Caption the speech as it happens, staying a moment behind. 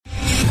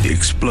The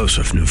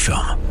explosive new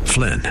film,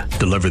 Flynn,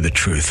 deliver the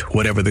truth,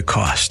 whatever the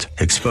cost,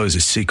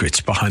 exposes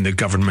secrets behind the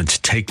government's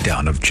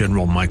takedown of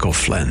General Michael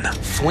Flynn.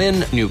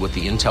 Flynn knew what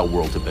the intel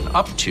world had been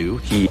up to.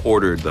 He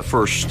ordered the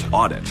first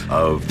audit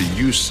of the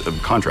use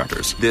of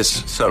contractors.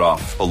 This set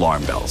off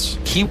alarm bells.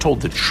 He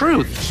told the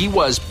truth. He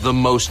was the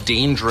most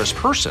dangerous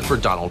person for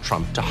Donald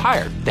Trump to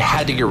hire. They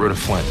had to get rid of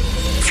Flynn.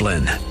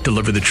 Flynn,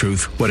 deliver the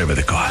truth, whatever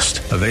the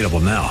cost. Available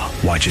now.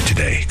 Watch it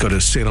today. Go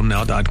to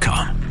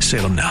salemnow.com.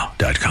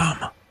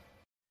 salemnow.com.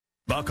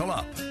 Buckle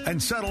up and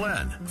settle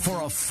in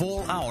for a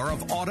full hour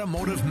of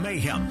automotive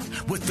mayhem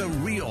with the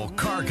real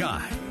car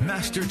guy,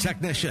 master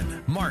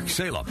technician, Mark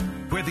Salem,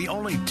 where the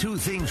only two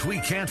things we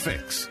can't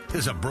fix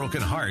is a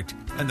broken heart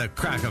and the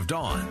crack of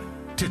dawn.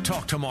 To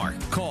talk to Mark,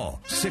 call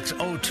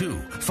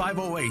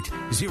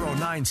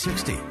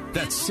 602-508-0960.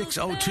 That's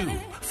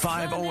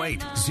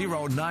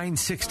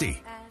 602-508-0960.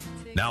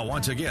 Now,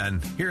 once again,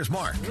 here's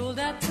Mark. Well,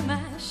 good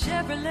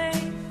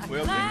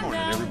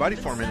morning, everybody.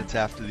 4 minutes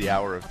after the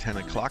hour of 10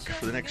 o'clock.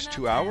 For the next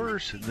 2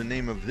 hours, the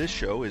name of this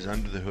show is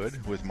Under the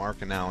Hood with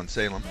Mark and Alan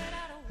Salem.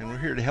 And we're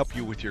here to help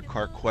you with your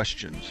car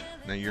questions.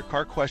 Now, your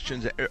car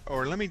questions,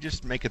 or let me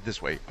just make it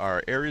this way,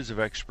 our areas of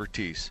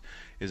expertise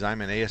is I'm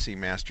an ASE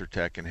Master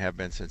Tech and have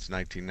been since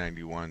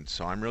 1991.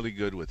 So I'm really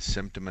good with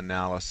symptom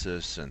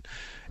analysis and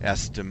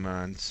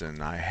estimates,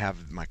 and I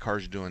have my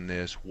car's doing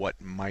this, what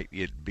might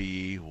it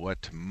be,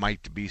 what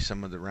might be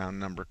some of the round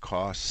number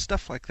costs,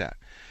 stuff like that.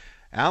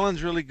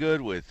 Alan's really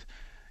good with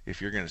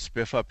if you're going to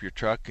spiff up your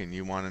truck and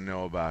you want to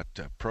know about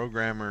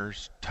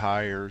programmers,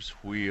 tires,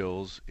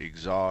 wheels,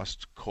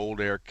 exhaust,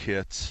 cold air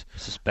kits,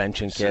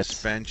 suspension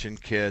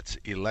kits,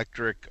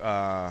 electric,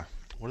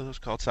 what are those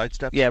called? Side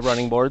steps? Yeah,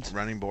 running boards.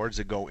 Running boards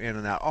that go in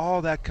and out,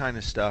 all that kind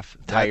of stuff.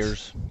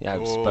 Tires.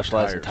 Yeah,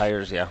 specialize in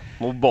tires, yeah.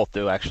 We both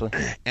do, actually.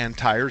 And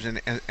tires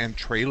and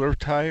trailer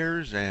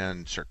tires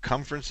and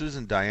circumferences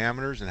and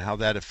diameters and how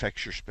that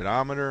affects your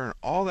speedometer and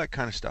all that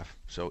kind of stuff.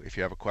 So if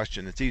you have a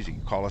question, it's easy.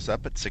 Call us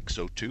up at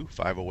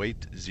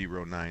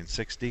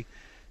 602-508-0960,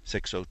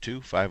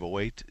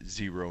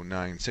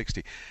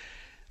 602-508-0960.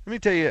 Let me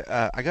tell you,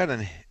 I got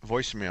a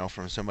voicemail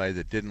from somebody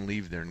that didn't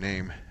leave their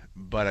name,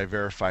 but I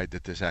verified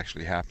that this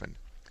actually happened.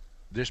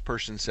 This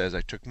person says,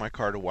 I took my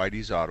car to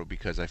Whitey's Auto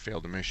because I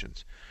failed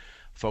emissions.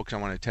 Folks, I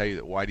want to tell you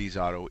that Whitey's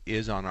Auto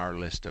is on our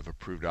list of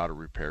approved auto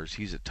repairs.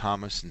 He's at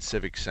Thomas and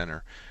Civic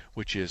Center,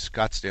 which is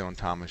Scottsdale and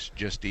Thomas,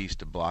 just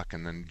east of Block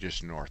and then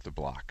just north of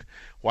Block.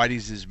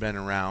 Whitey's has been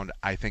around.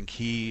 I think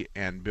he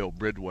and Bill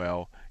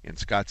Bridwell in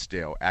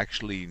Scottsdale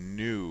actually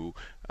knew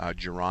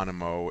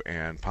Geronimo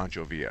and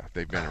Pancho Villa.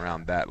 They've been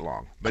around that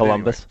long. But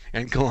Columbus.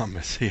 Anyway, and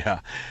Columbus, yeah.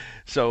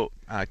 So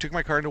I took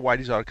my car into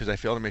Whitey's Auto because I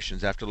failed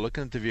emissions. After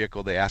looking at the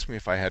vehicle, they asked me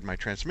if I had my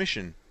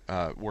transmission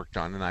worked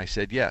on, and I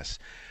said yes.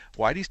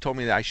 Whitey's told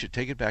me that I should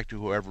take it back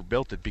to whoever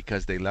built it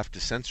because they left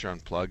the sensor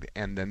unplugged,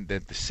 and then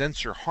the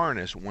sensor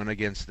harness went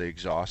against the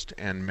exhaust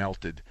and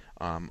melted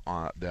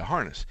the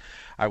harness.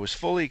 I was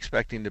fully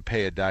expecting to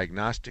pay a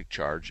diagnostic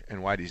charge,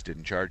 and Whitey's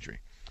didn't charge me.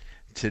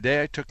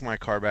 Today I took my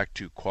car back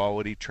to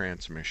Quality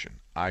Transmission.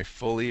 I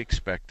fully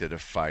expected a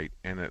fight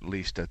and at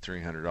least a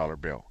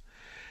 $300 bill.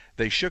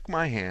 They shook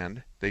my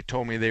hand, they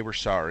told me they were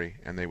sorry,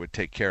 and they would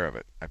take care of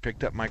it. I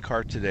picked up my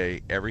car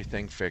today,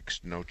 everything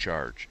fixed, no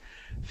charge.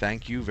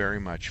 Thank you very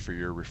much for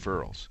your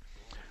referrals.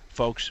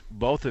 Folks,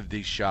 both of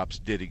these shops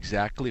did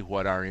exactly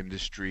what our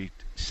industry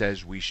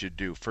says we should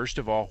do. First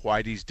of all,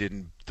 Whitey's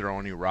didn't throw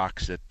any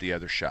rocks at the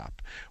other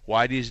shop.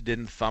 Whitey's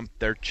didn't thump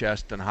their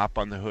chest and hop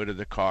on the hood of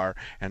the car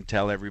and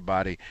tell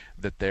everybody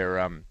that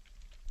they're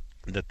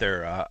the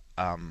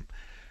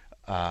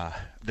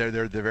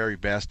very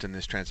best and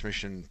this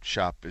transmission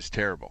shop is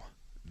terrible.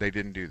 They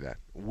didn't do that.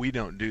 We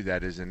don't do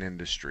that as an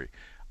industry.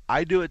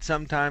 I do it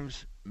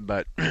sometimes,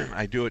 but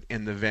I do it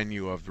in the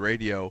venue of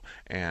radio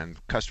and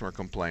customer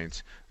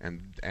complaints,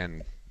 and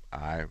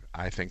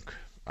I think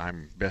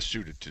I'm best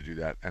suited to do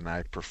that, and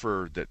I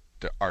prefer that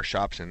our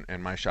shops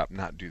and my shop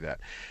not do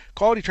that.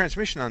 Quality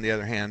Transmission, on the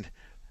other hand,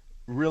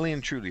 really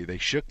and truly, they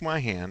shook my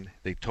hand,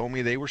 they told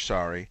me they were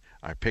sorry,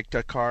 I picked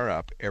a car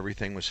up,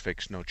 everything was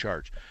fixed, no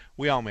charge.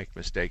 We all make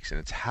mistakes, and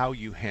it's how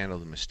you handle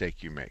the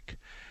mistake you make.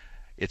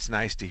 It's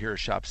nice to hear a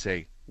shop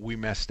say, we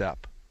messed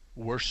up,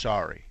 we're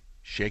sorry,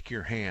 shake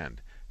your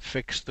hand,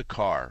 fix the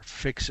car,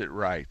 fix it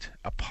right,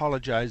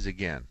 apologize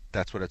again.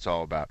 That's what it's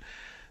all about.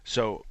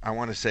 So I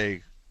want to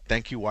say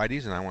thank you,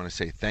 Whitey's, and I want to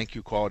say thank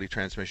you, Quality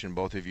Transmission.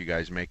 Both of you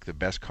guys make the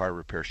best car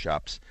repair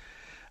shops.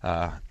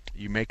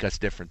 You make us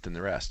different than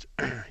the rest.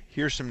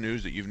 Here's some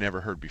news that you've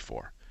never heard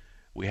before.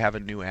 We have a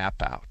new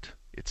app out.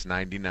 It's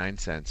 99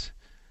 cents,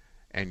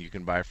 and you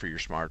can buy it for your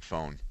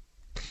smartphone,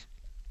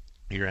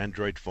 your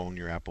Android phone,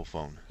 your Apple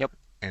phone. Yep.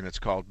 And it's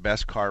called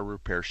Best Car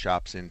Repair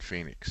Shops in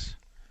Phoenix.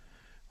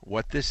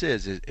 What this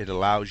is it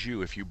allows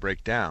you, if you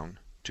break down,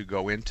 to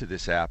go into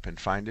this app and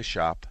find a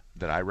shop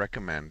that I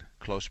recommend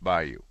close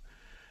by you.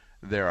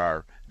 There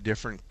are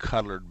different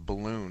colored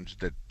balloons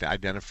that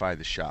identify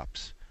the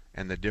shops,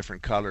 and the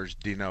different colors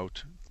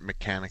denote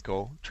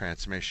mechanical,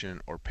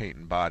 transmission, or paint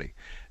and body.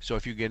 So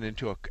if you get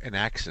into an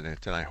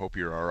accident, and I hope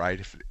you're all right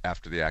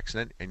after the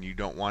accident, and you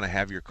don't want to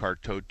have your car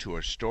towed to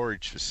a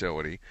storage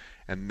facility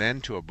and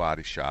then to a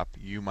body shop,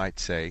 you might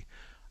say,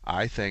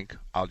 I think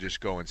I'll just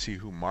go and see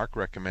who Mark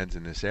recommends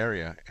in this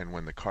area, and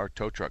when the car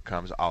tow truck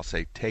comes, I'll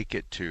say take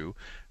it to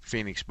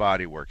Phoenix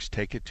Body Works,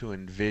 take it to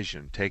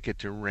Envision, take it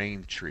to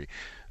Raintree.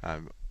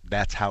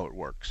 That's how it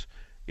works.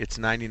 It's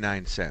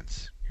 99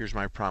 cents. Here's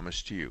my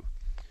promise to you.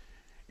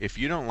 If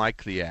you don't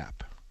like the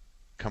app,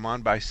 come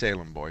on by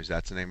Salem Boys,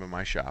 that's the name of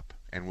my shop,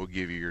 and we'll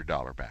give you your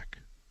dollar back.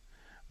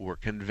 We're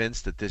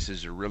convinced that this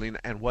is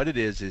and what it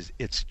is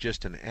it's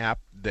just an app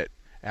that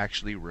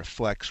actually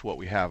reflects what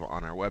we have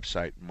on our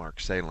website,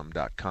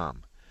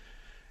 marksalem.com.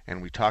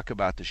 And we talk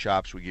about the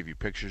shops, we give you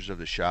pictures of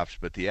the shops,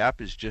 but the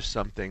app is just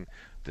something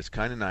that's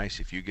kind of nice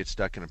if you get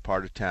stuck in a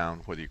part of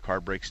town, whether your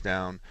car breaks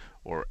down,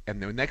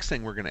 and the next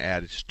thing we're going to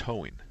add is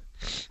towing.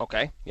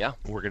 Okay, yeah.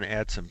 We're going to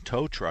add some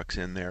tow trucks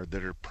in there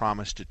that are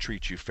promised to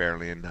treat you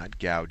fairly and not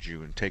gouge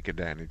you and take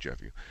advantage of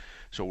you.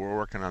 So we're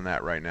working on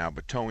that right now,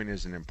 but towing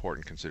is an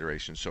important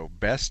consideration. So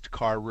best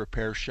car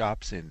repair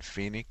shops in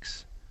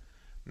Phoenix,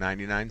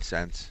 99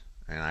 cents,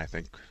 and I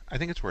think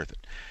it's worth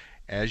it.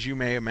 As you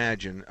may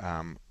imagine,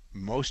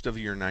 most of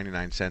your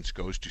 99 cents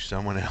goes to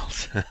someone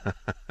else.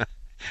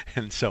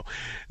 And so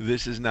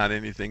this is not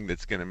anything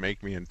that's going to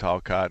make me in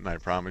Talcott, and I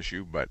promise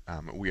you, but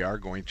we are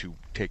going to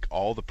take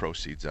all the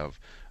proceeds of,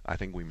 I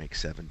think we make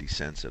 70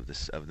 cents of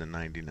the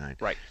 99.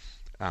 Right.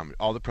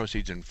 All the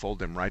proceeds and fold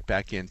them right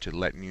back into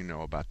letting you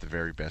know about the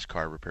very best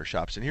car repair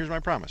shops. And here's my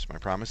promise. My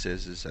promise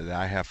is that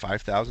I have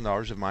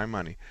 $5,000 of my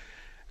money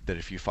that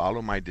if you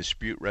follow my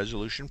dispute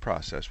resolution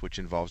process, which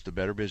involves the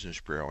Better Business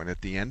Bureau, and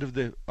at the end of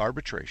the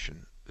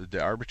arbitration,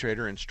 the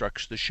arbitrator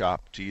instructs the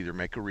shop to either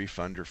make a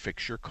refund or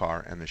fix your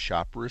car, and the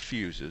shop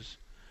refuses,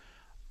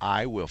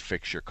 I will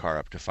fix your car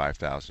up to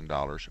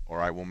 $5,000,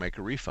 or I will make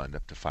a refund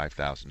up to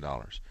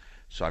 $5,000.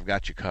 So I've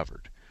got you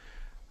covered.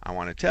 I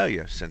want to tell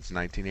you, since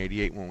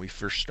 1988 when we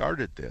first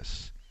started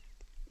this,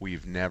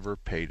 we've never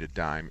paid a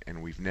dime,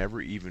 and we've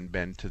never even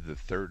been to the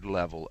third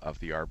level of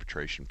the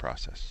arbitration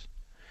process.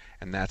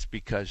 And that's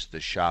because the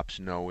shops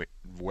know it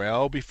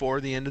well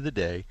before the end of the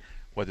day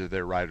whether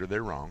they're right or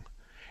they're wrong.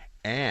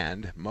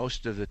 And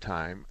most of the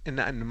time, and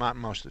not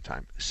most of the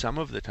time, some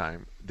of the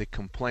time, the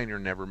complainer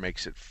never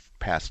makes it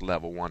past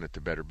level 1 at the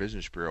Better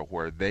Business Bureau,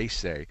 where they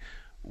say,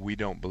 we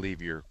don't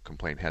believe your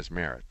complaint has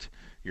merit.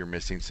 You're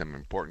missing some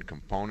important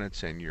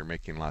components, and you're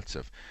making lots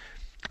of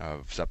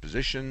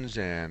suppositions,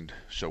 and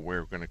so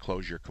we're going to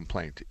close your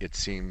complaint. It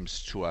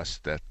seems to us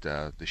that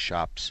the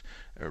shop's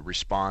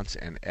response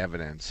and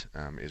evidence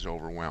is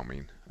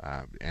overwhelming,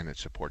 and it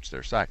supports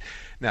their side.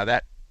 Now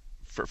that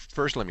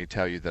first, let me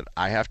tell you that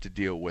I have to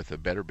deal with a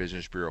Better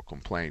Business Bureau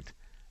complaint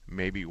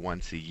maybe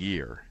once a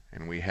year,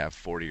 and we have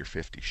 40 or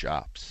 50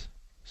 shops.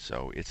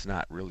 So it's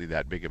not really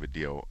that big of a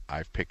deal.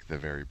 I've picked the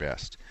very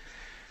best.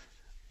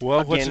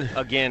 Well,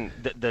 again,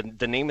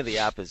 the name of the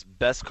app is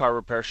Best Car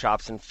Repair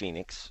Shops in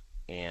Phoenix,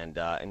 and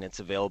it's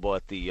available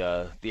at the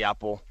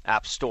Apple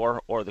App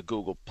Store or the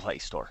Google Play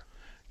Store.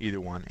 Either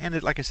one. And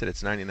like I said,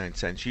 it's 99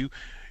 cents.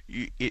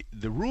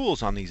 The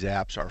rules on these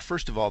apps are,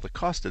 first of all, the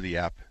cost of the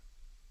app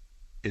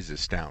is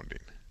astounding.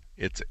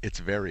 It's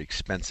a very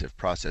expensive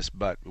process,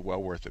 but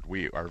well worth it.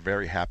 We are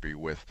very happy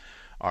with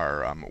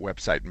our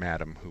website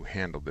madam who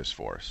handled this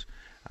for us,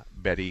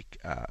 Betty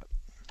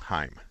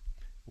Heim.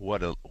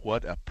 What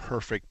a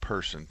perfect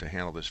person to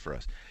handle this for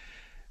us.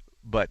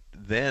 But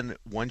then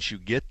once you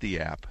get the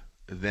app,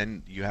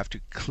 then you have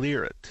to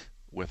clear it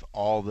with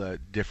all the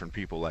different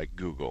people like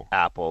Google,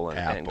 Apple,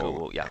 and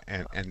Google, yeah.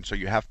 And so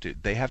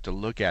they have to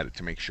look at it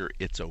to make sure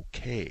it's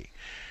okay.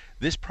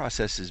 This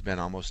process has been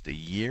almost a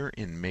year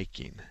in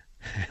making,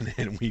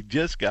 and we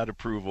just got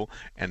approval,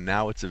 and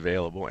now it's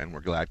available, and we're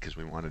glad because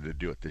we wanted to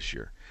do it this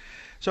year.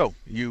 So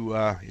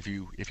if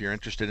you're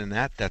interested in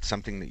that, that's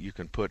something that you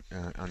can put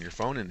on your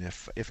phone, and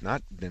if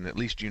not, then at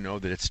least you know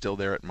that it's still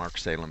there at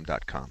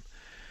marksalem.com.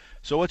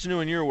 So what's new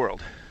in your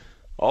world?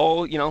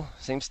 Oh,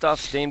 same stuff,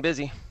 staying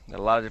busy.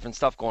 Got a lot of different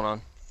stuff going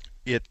on.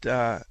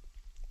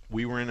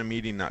 We were in a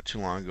meeting not too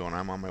long ago, and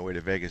I'm on my way to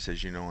Vegas,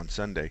 as you know, on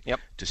Sunday,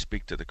 to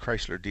speak to the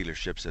Chrysler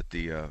dealerships at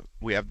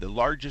we have the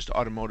largest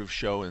automotive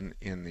show in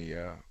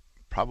the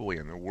probably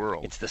in the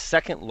world. It's the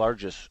second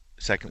largest.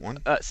 Second one?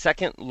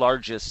 Second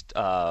largest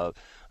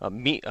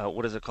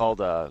what is it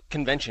called?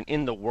 Convention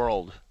in the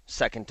world,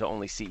 second to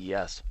only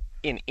CES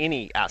in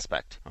any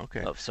aspect.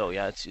 Okay. So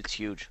yeah, it's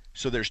huge.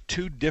 So there's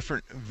two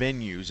different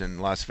venues in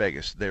Las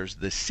Vegas. There's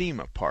the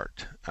SEMA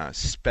part,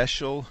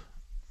 Special.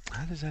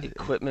 How does that?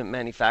 Equipment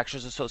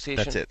Manufacturers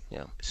Association. That's it.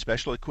 Yeah.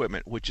 Special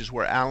equipment, which is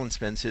where Alan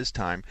spends his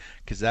time,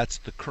 because that's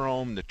the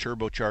chrome, the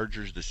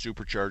turbochargers, the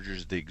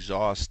superchargers, the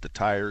exhaust, the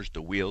tires,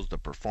 the wheels, the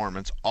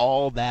performance.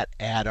 All that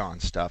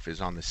add-on stuff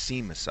is on the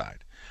SEMA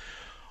side.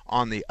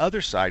 On the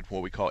other side,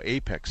 what we call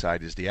Apex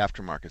side, is the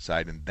aftermarket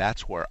side, and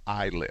that's where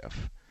I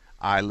live.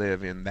 I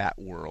live in that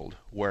world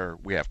where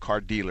we have car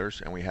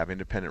dealers and we have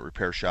independent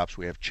repair shops,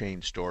 we have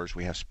chain stores,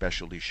 we have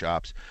specialty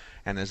shops.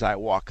 And as I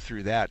walk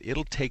through that,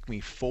 it'll take me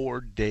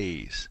 4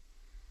 days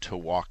to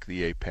walk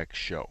the Apex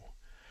show.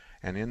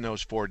 And in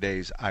those 4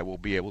 days, I will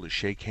be able to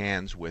shake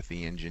hands with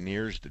the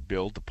engineers that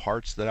build the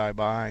parts that I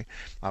buy.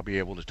 I'll be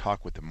able to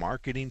talk with the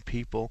marketing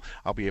people.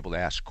 I'll be able to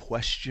ask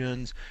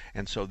questions.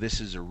 And so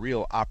this is a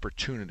real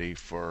opportunity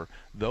for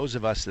those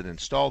of us that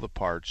install the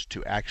parts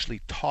to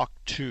actually talk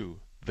to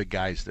the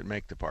guys that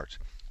make the parts.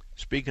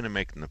 Speaking of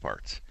making the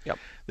parts, Yep.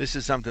 This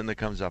is something that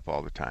comes up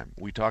all the time.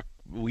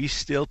 We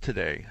still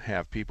today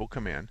have people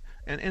come in,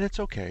 and it's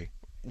okay.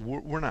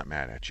 We're not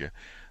mad at you,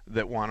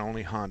 that want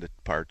only Honda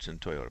parts and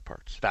Toyota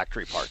parts.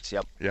 Factory parts,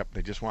 yep. Yep,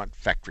 they just want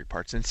factory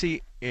parts. And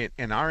see,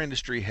 in our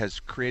industry has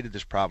created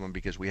this problem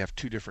because we have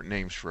 2 different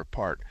names for a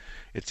part.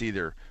 It's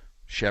either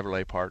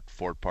Chevrolet part,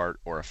 Ford part,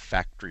 or a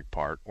factory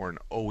part, or an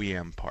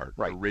OEM part.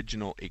 Right.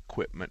 Original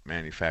Equipment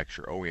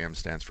Manufacturer. OEM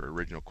stands for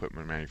Original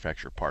Equipment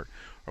Manufacturer part.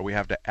 Or we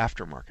have the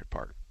aftermarket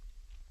part.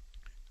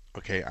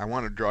 Okay, I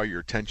want to draw your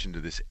attention to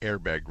this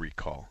airbag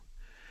recall.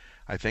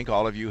 I think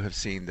all of you have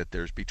seen that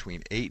there's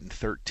between 8 and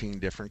 13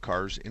 different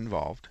cars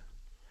involved.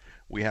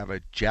 We have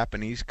a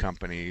Japanese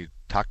company,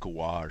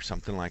 Takuwa or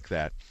something like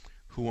that,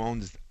 who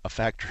owns a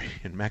factory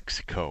in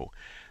Mexico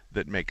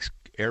that makes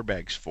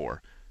airbags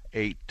for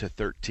 8 to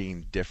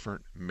 13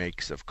 different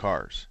makes of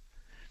cars.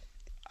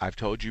 I've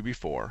told you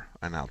before,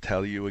 and I'll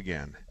tell you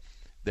again,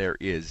 there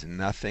is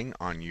nothing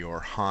on your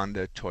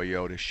Honda,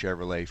 Toyota,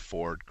 Chevrolet,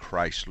 Ford,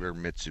 Chrysler,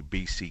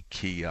 Mitsubishi,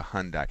 Kia,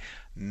 Hyundai,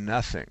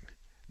 nothing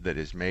that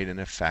is made in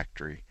a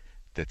factory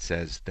that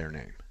says their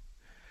name.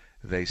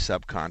 They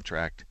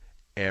subcontract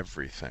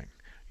everything.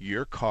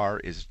 Your car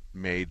is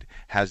made,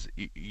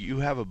 you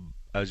have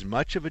as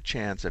much of a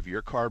chance of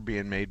your car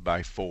being made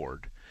by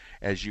Ford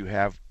as you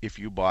have if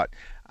you bought,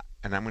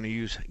 and I'm going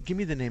to give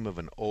me the name of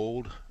an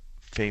old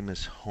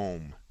famous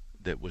home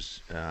that was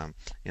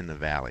in the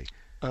valley.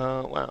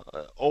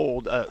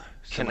 Old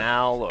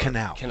Canal.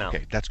 Canal.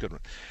 Okay, that's a good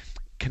one.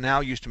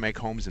 Canal used to make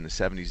homes in the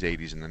 70s,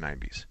 80s, and the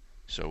 90s.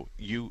 So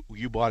you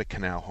bought a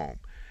Canal home.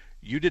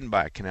 You didn't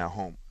buy a Canal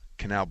home.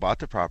 Canal bought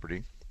the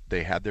property.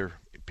 They had their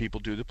people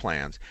do the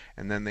plans,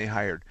 and then they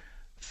hired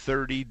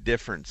 30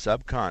 different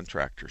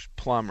subcontractors,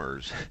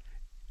 plumbers.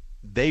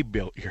 They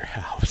built your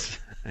house.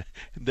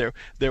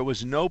 There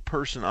was no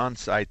person on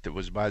site that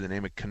was by the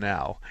name of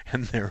Canal,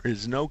 and there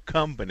is no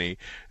company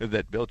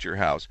that built your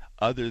house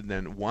other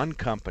than one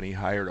company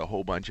hired a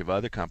whole bunch of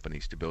other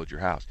companies to build your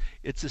house.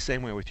 It's the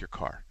same way with your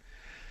car.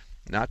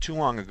 Not too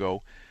long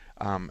ago,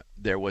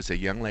 there was a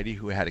young lady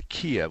who had a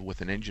Kia with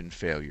an engine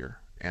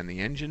failure, and the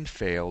engine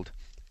failed,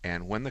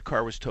 and when the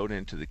car was towed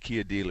into the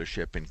Kia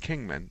dealership in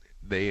Kingman,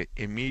 they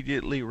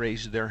immediately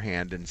raised their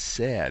hand and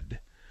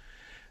said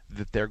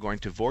that they're going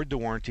to void the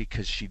warranty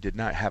because she did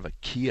not have a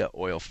Kia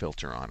oil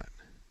filter on it.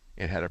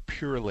 It had a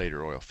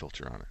Purolator oil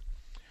filter on it.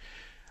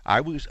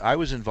 I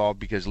was involved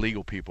because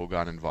legal people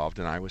got involved,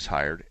 and I was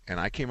hired, and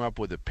I came up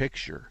with a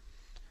picture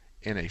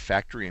in a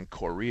factory in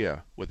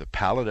Korea with a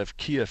pallet of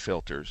Kia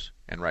filters,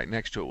 and right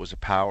next to it was a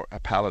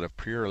pallet of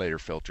Purolator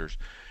filters,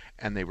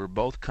 and they were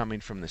both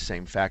coming from the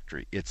same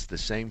factory. It's the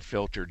same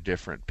filter,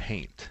 different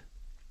paint.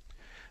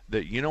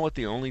 You know what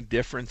the only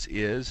difference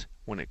is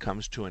when it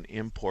comes to an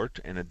import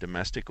and a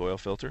domestic oil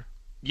filter?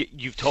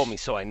 You've told me,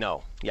 so I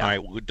know. Yeah. All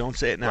right, well, don't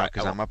say it now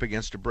because I'm up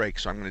against a break,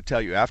 so I'm going to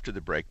tell you after the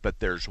break. But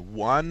there's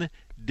one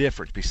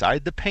difference.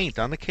 Beside the paint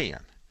on the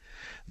can,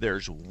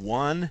 there's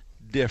one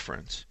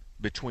difference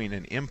between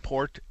an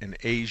import, an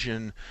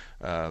Asian,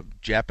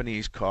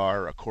 Japanese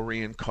car, a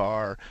Korean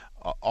car,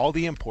 all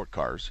the import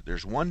cars.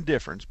 There's one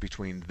difference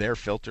between their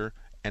filter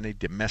and a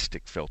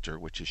domestic filter,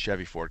 which is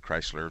Chevy, Ford,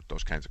 Chrysler,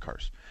 those kinds of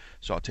cars.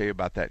 So I'll tell you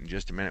about that in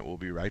just a minute. We'll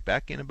be right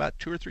back in about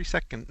 2 or 3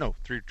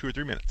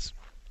 minutes.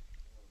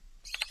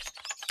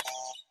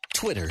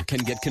 Twitter can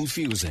get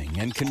confusing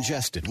and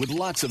congested with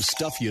lots of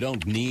stuff you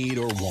don't need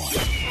or want.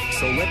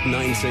 So let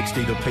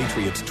 960 The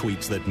Patriots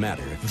tweets that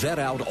matter vet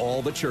out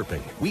all the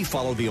chirping. We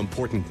follow the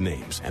important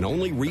names and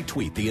only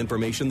retweet the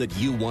information that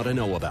you want to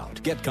know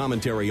about. Get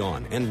commentary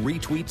on and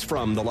retweets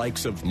from the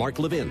likes of Mark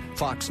Levin,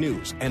 Fox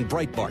News, and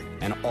Breitbart,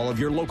 and all of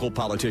your local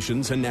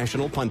politicians and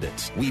national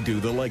pundits. We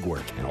do the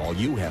legwork, and all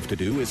you have to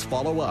do is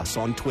follow us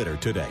on Twitter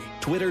today.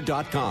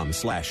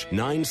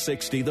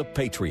 Twitter.com/960 The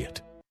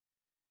Patriot.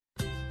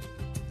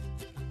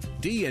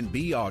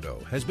 D&B Auto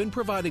has been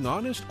providing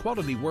honest,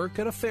 quality work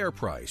at a fair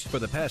price for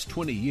the past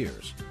 20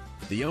 years.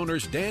 The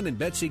owners, Dan and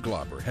Betsy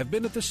Glauber, have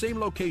been at the same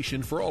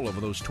location for all of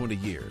those 20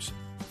 years.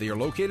 They are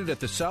located at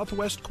the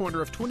southwest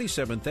corner of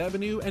 27th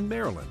Avenue and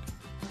Maryland.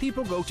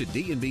 People go to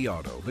D&B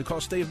Auto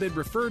because they have been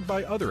referred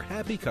by other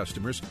happy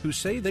customers who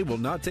say they will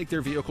not take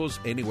their vehicles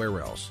anywhere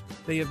else.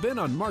 They have been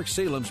on Mark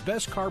Salem's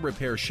best car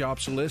repair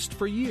shops list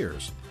for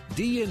years.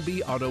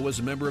 D&B Auto is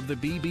a member of the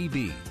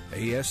BBB,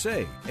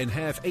 ASA, and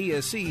have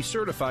ASE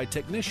certified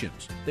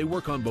technicians. They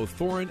work on both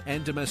foreign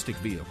and domestic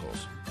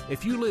vehicles.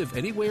 If you live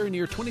anywhere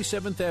near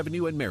 27th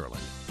Avenue in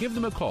Maryland, give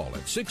them a call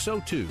at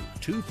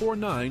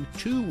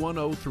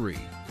 602-249-2103.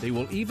 They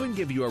will even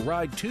give you a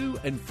ride to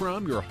and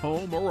from your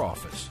home or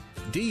office.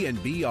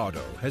 D&B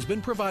Auto has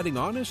been providing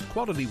honest,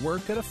 quality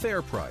work at a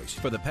fair price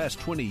for the past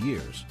 20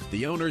 years.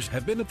 The owners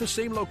have been at the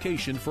same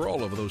location for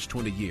all of those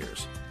 20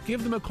 years.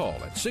 Give them a call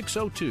at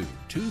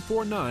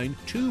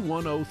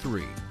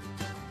 602-249-2103.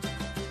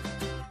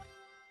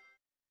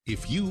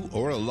 If you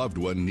or a loved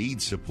one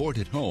needs support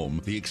at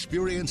home, the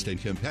experienced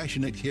and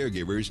compassionate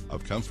caregivers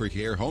of Comfort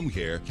Care Home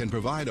Care can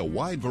provide a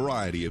wide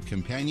variety of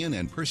companion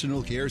and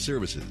personal care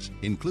services,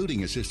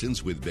 including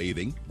assistance with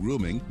bathing,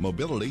 grooming,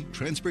 mobility,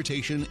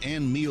 transportation,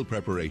 and meal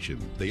preparation.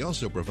 They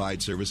also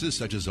provide services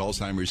such as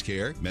Alzheimer's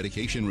care,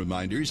 medication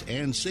reminders,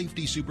 and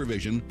safety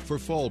supervision for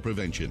fall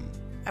prevention.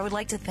 I would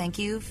like to thank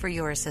you for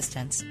your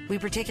assistance. We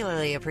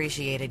particularly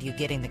appreciated you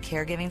getting the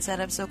caregiving set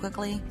up so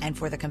quickly and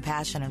for the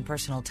compassion and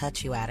personal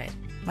touch you added.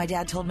 My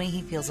dad told me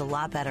he feels a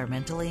lot better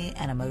mentally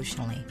and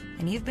emotionally,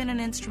 and you've been an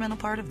instrumental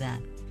part of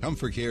that.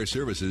 Comfort Care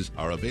services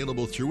are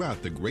available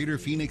throughout the greater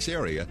Phoenix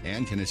area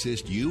and can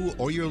assist you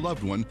or your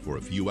loved one for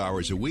a few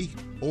hours a week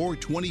or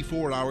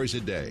 24 hours a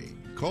day.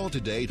 Call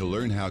today to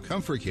learn how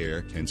Comfort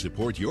Care can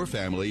support your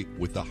family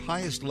with the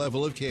highest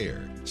level of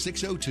care.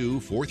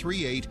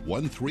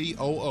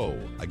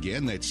 602-438-1300.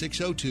 Again, that's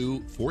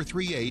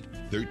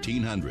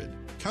 602-438-1300.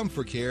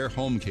 Comfort Care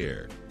Home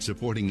Care,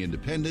 supporting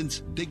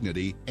independence,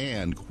 dignity,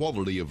 and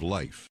quality of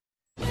life.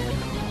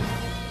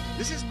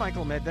 This is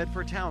Michael Medved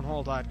for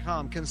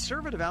Townhall.com.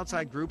 Conservative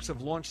outside groups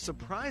have launched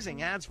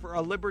surprising ads for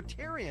a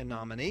Libertarian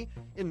nominee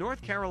in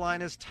North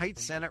Carolina's tight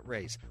Senate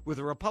race, with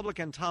a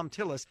Republican Thom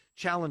Tillis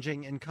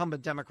challenging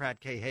incumbent Democrat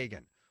Kay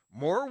Hagan.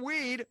 More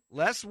weed,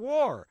 less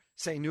war,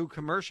 say new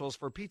commercials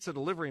for pizza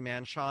delivery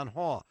man Sean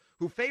Haw,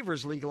 who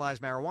favors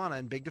legalized marijuana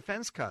and big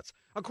defense cuts.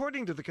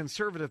 According to the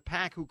conservative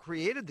PAC who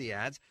created the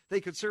ads, they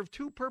could serve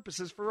two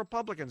purposes for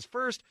Republicans.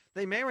 First,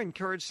 they may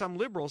encourage some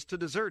liberals to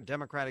desert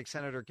Democratic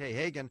Senator Kay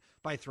Hagan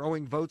by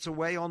throwing votes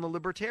away on the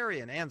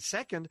Libertarian. And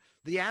second,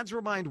 the ads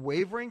remind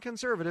wavering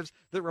conservatives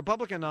that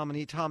Republican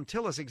nominee Thom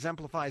Tillis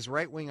exemplifies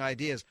right-wing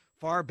ideas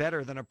far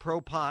better than a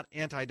pro-pot,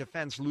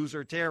 anti-defense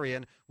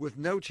losertarian with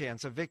no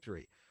chance of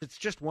victory. It's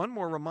just one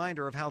more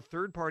reminder of how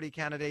third-party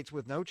candidates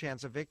with no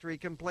chance of victory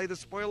can play the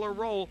spoiler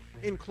role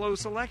in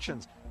close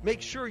elections.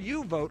 Make sure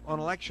you vote on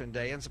Election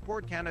Day and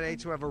support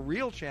candidates who have a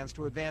real chance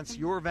to advance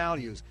your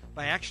values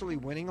by actually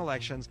winning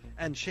elections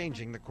and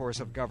changing the course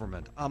of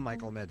government. I'm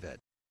Michael Medved.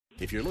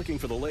 If you're looking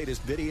for the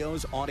latest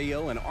videos,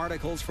 audio, and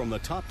articles from the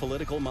top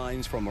political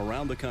minds from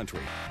around the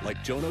country,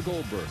 like Jonah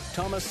Goldberg,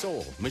 Thomas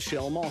Sowell,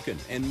 Michelle Malkin,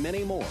 and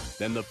many more,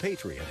 then The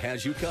Patriot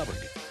has you covered.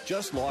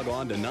 Just log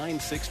on to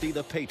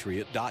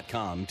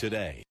 960thepatriot.com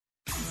today.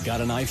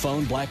 Got an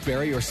iPhone,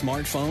 BlackBerry, or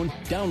smartphone?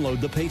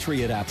 Download the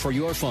Patriot app for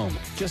your phone.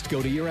 Just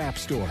go to your app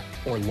store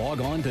or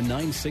log on to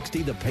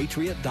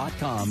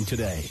 960thepatriot.com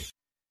today.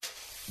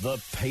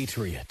 The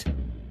Patriot.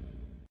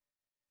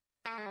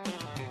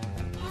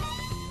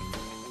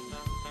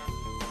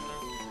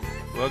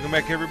 Welcome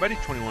back, everybody.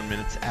 21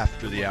 minutes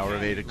after the hour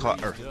of 8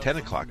 o'clock, or 10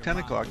 o'clock,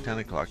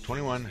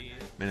 21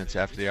 minutes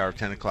after the hour of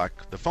 10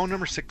 o'clock. The phone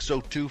number,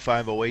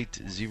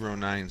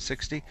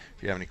 602-508-0960. If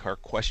you have any car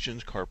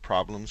questions, car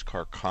problems,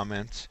 car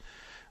comments,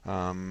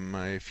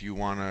 if you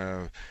want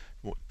to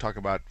talk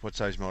about what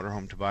size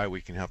motorhome to buy,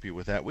 we can help you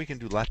with that. We can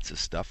do lots of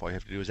stuff. All you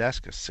have to do is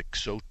ask us,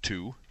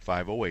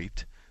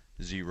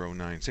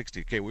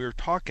 602-508-0960. Okay, we were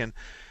talking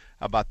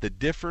about the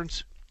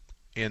difference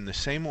in the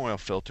same oil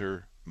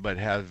filter but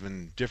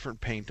having different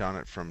paint on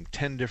it from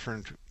 10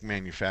 different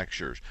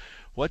manufacturers.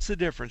 What's the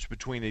difference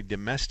between a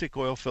domestic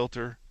oil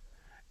filter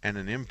and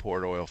an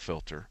import oil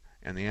filter?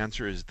 And the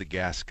answer is the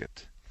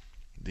gasket.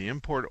 The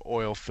import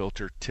oil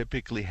filter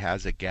typically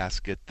has a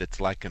gasket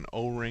that's like an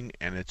O-ring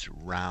and it's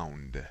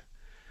round.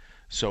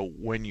 So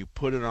when you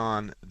put it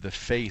on the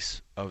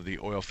face of the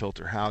oil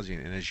filter housing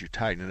and as you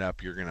tighten it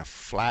up, you're going to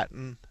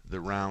flatten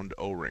the round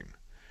O-ring.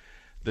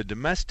 The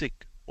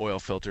domestic oil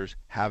filters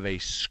have a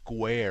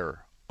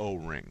square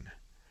O-ring.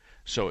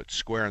 So it's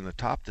square on the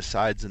top, the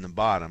sides, and the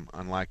bottom,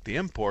 unlike the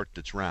import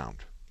that's round.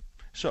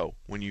 So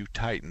when you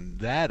tighten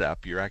that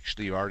up, you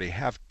actually already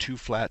have two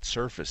flat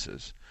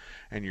surfaces,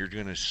 and you're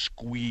going to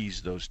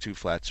squeeze those two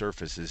flat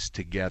surfaces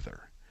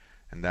together.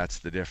 And that's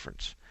the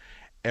difference.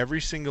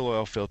 Every single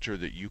oil filter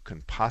that you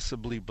can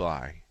possibly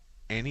buy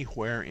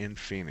anywhere in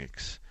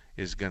Phoenix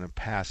is going to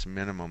pass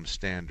minimum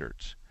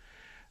standards.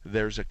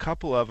 There's a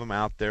couple of them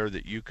out there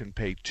that you can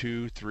pay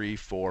 2, 3,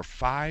 4,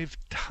 5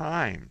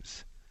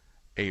 times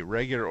a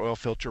regular oil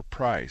filter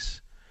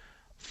price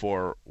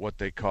for what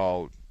they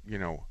call,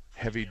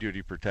 heavy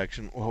duty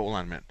protection. Well, hold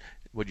on a minute.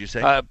 What'd you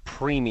say?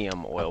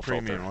 Premium oil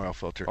filter. Premium oil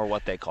filter. Or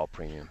what they call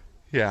premium.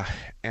 Yeah,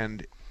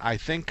 and I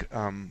think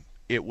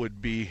it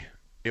would be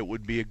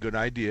a good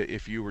idea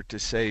if you were to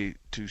say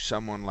to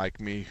someone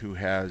like me who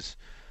has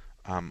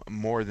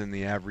more than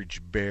the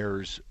average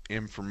bear's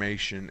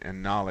information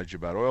and knowledge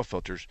about oil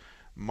filters,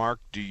 Mark,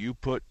 do you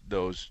put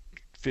those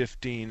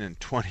 $15 and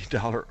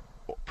 $20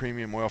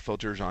 premium oil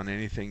filters on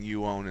anything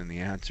you own? And the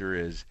answer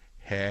is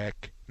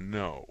heck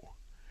no.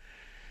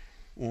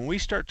 When we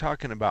start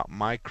talking about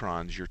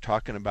microns, you're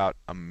talking about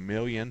a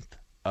millionth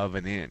of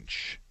an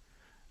inch.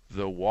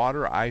 The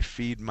water I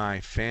feed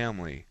my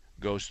family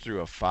goes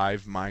through a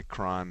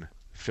 5-micron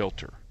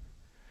filter.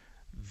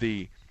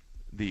 The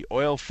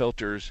oil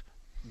filters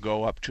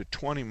go up to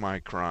 20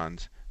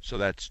 microns, so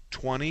that's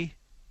 20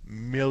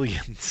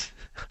 millionths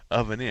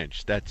of an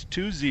inch. That's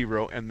 20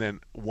 and then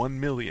 1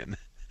 million.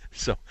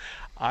 So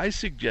I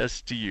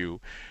suggest to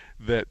you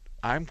that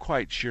I'm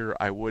quite sure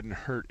I wouldn't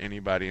hurt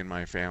anybody in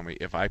my family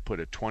if I put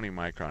a 20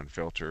 micron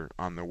filter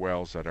on the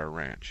wells at our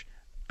ranch.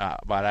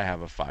 But I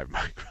have a 5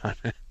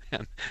 micron.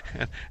 and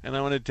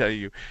I want to tell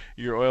you,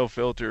 your oil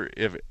filter,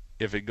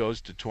 if it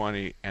goes to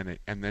 20 and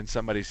then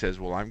somebody says,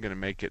 well, I'm going to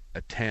make it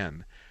a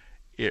 10,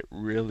 it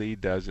really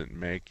doesn't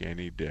make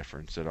any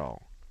difference at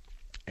all.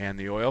 And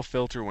the oil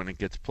filter, when it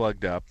gets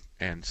plugged up,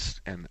 and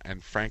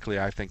frankly,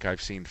 I think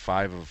I've seen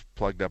 5 of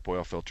plugged up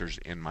oil filters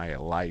in my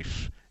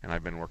life, and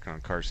I've been working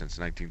on cars since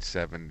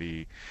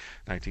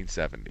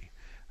 1970.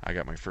 I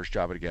got my first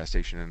job at a gas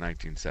station in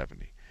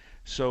 1970.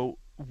 So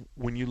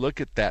when you look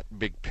at that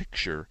big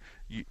picture,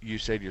 you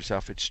say to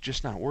yourself, it's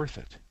just not worth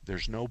it.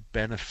 There's no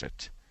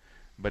benefit,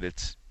 but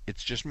it's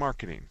just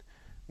marketing.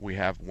 We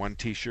have one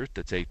T-shirt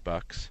that's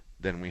 $8.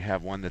 Then we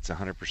have one that's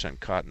 100%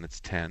 cotton that's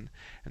 10,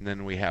 and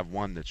then we have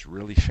one that's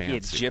really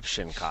fancy.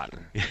 Egyptian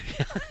cotton.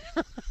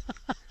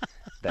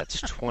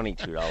 That's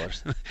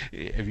 $22.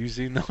 Have you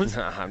seen those?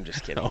 No, I'm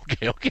just kidding.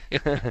 Okay.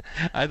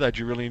 I thought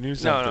you really knew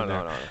something.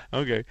 No.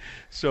 Okay,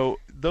 so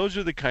those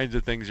are the kinds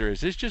of things there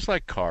is. It's just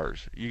like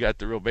cars. You got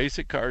the real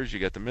basic cars, you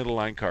got the middle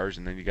line cars,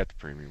 and then you got the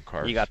premium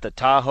cars. You got the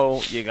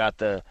Tahoe, you got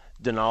the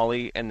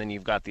Denali, and then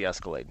you've got the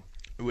Escalade.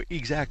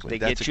 Exactly. They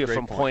get you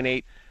from point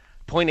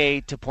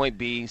A to point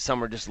B.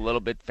 Some are just a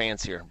little bit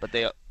fancier, but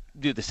they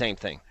do the same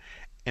thing.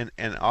 And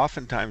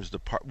oftentimes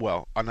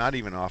not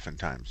even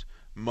oftentimes,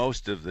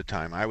 most of the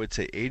time, I would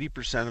say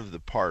 80% of the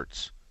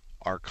parts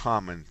are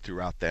common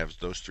throughout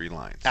those 3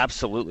 lines.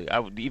 Absolutely. I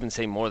would even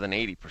say more than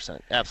 80%.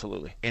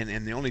 Absolutely.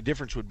 And the only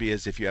difference would be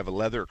is if you have a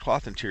leather or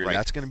cloth interior, right.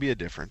 That's going to be a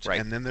difference. Right.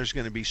 And then there's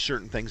going to be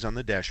certain things on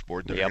the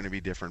dashboard that are going to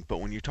be different. But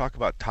when you talk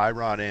about tie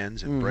rod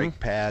ends and brake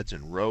pads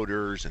and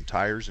rotors and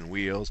tires and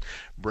wheels,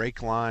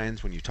 brake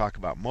lines, when you talk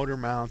about motor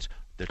mounts,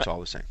 it's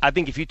all the same. I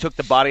think if you took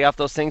the body off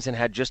those things and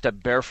had just a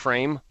bare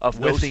frame of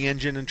with the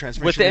engine and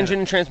transmission with the engine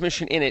and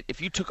transmission in it,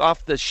 if you took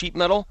off the sheet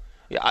metal,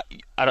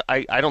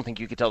 I don't think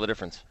you could tell the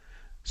difference.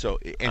 So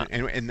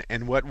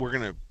and what we're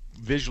going to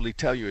visually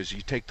tell you is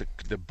you take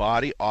the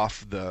body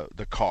off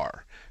the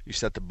car. You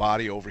set the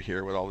body over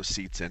here with all the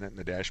seats in it and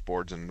the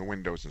dashboards and the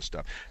windows and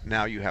stuff.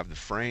 Now you have the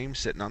frame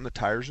sitting on the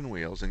tires and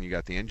wheels, and you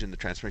got the engine, the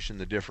transmission,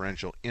 the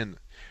differential. In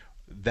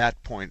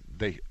that point,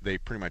 they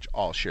pretty much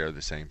all share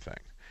the same thing.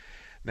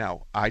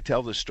 Now, I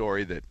tell the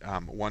story that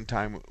one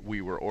time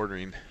we were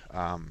ordering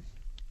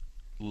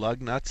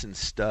lug nuts and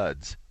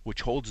studs,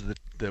 which holds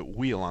the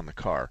wheel on the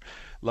car.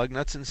 Lug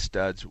nuts and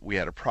studs, we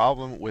had a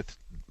problem with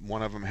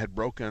one of them had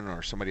broken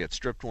or somebody had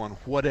stripped one,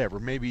 whatever.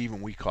 Maybe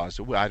even we caused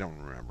it. I don't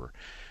remember.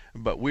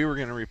 But we were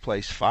going to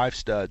replace 5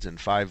 studs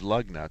and 5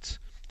 lug nuts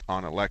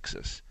on a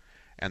Lexus.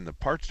 And the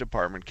parts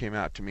department came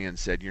out to me and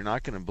said, you're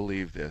not going to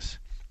believe this,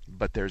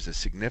 but there's a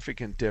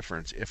significant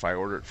difference if I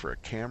order it for a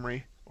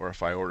Camry or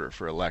if I order it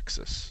for a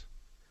Lexus.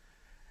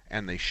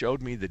 And they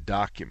showed me the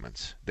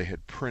documents. They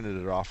had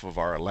printed it off of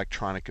our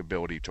electronic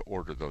ability to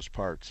order those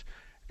parts.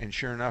 And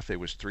sure enough, it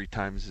was 3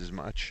 times as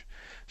much.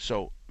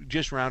 So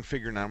just round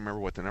figure, and I don't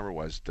remember what the number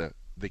was. The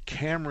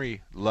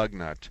Camry lug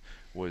nut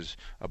was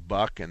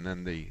 $1, and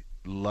then the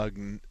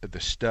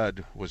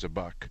stud was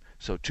 $1.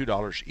 So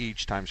 $2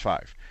 each times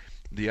 5.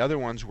 The other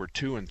ones were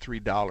 $2 and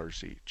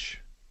 $3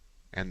 each.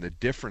 And the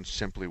difference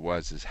simply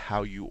is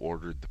how you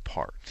ordered the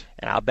part.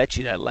 And I'll bet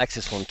you that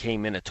Lexus one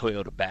came in a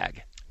Toyota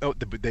bag. Oh,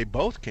 they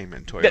both came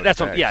in Toyota bags.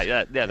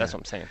 That's what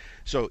I'm saying.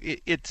 So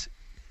it's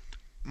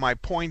my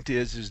point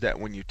is that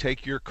when you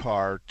take your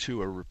car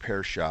to a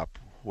repair shop,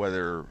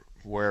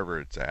 wherever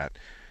it's at,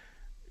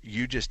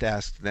 you just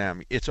ask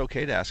them. It's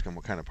okay to ask them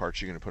what kind of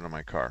parts you're going to put on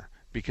my car,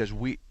 because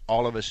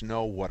all of us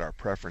know what our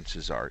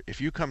preferences are.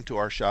 If you come to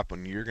our shop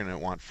and you're going to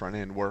want front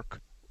end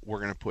work, we're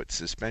going to put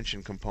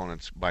suspension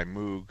components by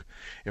Moog.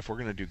 If we're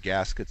going to do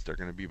gaskets, they're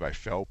going to be by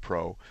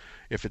Fel-Pro.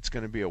 If it's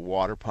going to be a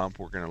water pump,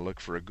 we're going to look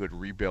for a good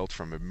rebuild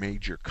from a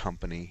major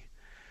company.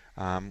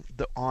 On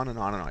and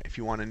on. If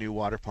you want a new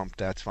water pump,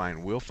 that's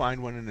fine. We'll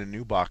find one in a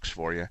new box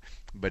for you.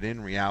 But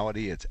in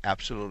reality, it's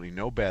absolutely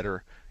no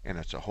better, and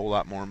it's a whole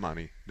lot more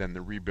money than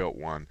the rebuilt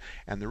one.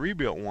 And the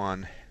rebuilt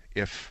one,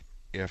 if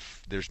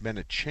there's been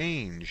a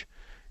change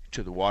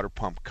to the water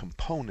pump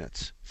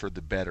components for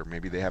the better,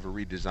 maybe they have a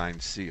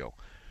redesigned seal,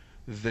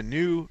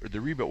 the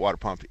rebuilt water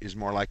pump is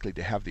more likely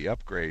to have the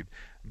upgrade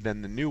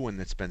than the new one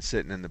that's been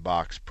sitting in the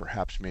box,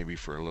 perhaps maybe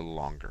for a little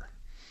longer.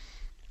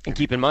 And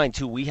keep in mind,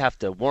 too, we have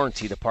to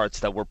warranty the parts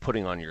that we're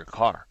putting on your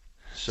car.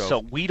 So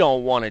we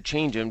don't want to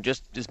change them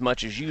just as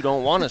much as you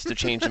don't want us to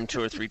change them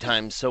 2 or 3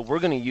 times. So we're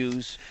going to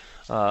use,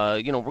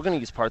 we're going to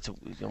use parts.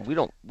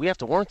 We have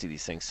to warranty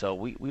these things, so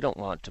we don't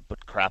want to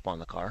put crap on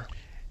the car.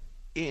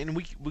 And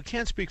we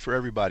can't speak for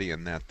everybody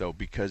in that, though,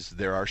 because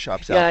there are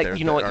shops out there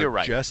that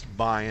are just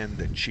buying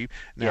the cheap.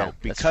 Now,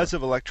 because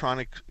of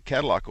electronic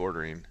catalog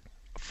ordering,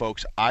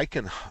 folks, I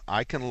can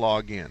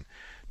log in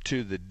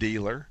to the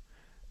dealer,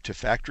 to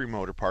Factory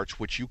Motor Parts,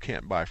 which you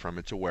can't buy from.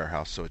 It's a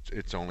warehouse, so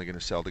it's only going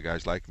to sell to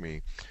guys like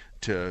me,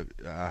 to,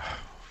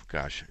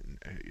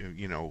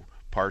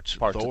 Parts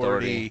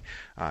Authority,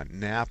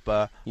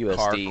 Napa,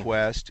 USD.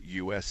 CarQuest,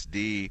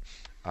 USD,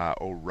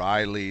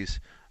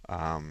 O'Reilly's,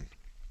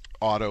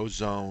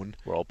 AutoZone,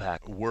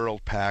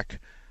 WorldPack.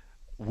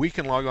 We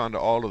can log on to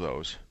all of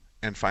those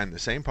and find the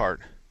same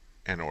part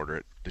and order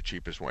it the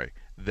cheapest way.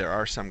 There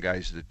are some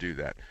guys that do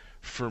that.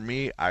 For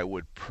me, I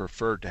would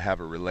prefer to have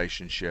a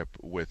relationship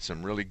with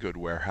some really good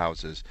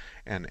warehouses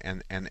and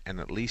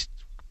at least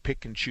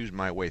pick and choose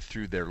my way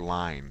through their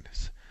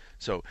lines.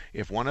 So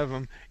if one of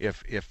them,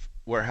 if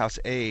Warehouse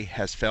A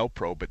has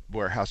Felpro, but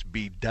Warehouse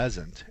B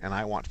doesn't, and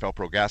I want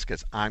Felpro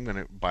gaskets, I'm going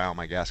to buy all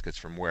my gaskets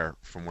from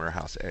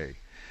Warehouse A.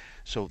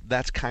 So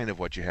that's kind of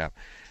what you have.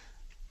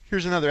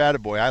 Here's another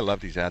attaboy. I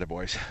love these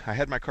attaboys. I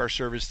had my car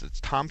serviced at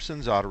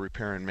Thompson's Auto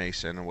Repair in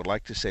Mesa, and would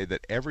like to say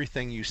that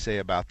everything you say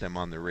about them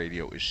on the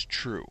radio is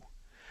true.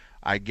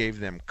 I gave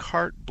them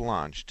carte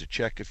blanche to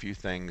check a few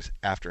things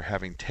after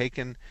having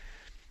taken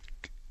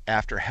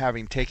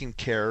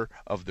care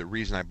of the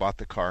reason I bought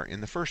the car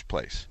in the first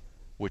place,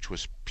 which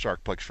was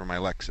spark plugs for my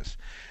Lexus.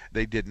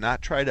 They did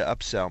not try to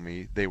upsell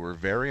me. They were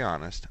very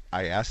honest.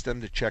 I asked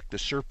them to check the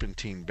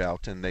serpentine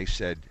belt, and they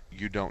said,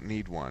 "You don't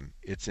need one.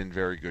 It's in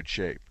very good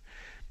shape."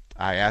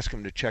 I asked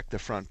them to check the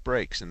front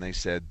brakes, and they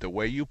said, "The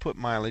way you put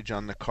mileage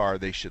on the car,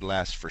 they should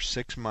last for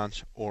 6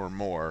 months or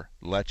more.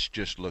 Let's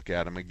just look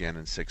at them again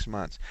in 6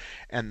 months."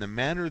 And the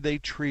manner they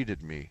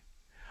treated me,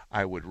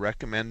 I would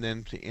recommend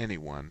them to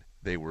anyone.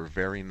 They were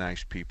very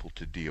nice people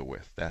to deal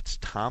with. That's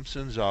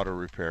Thompson's Auto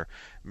Repair,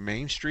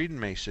 Main Street in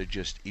Mesa,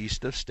 just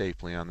east of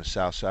Stapley on the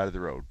south side of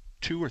the road.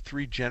 2 or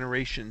 3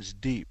 generations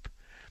deep.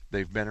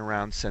 They've been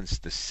around since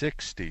the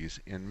 60s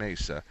in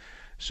Mesa.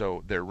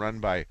 So they're run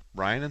by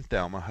Brian and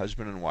Thelma,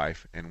 husband and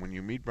wife. And when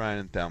you meet Brian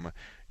and Thelma,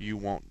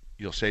 you'll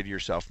say to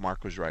yourself,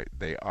 Mark was right.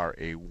 They are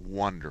a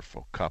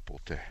wonderful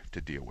couple to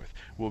deal with.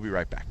 We'll be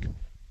right back.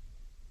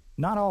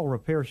 Not all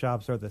repair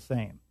shops are the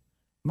same.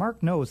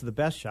 Mark knows the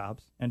best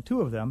shops, and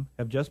 2 of them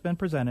have just been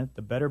presented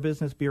the Better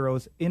Business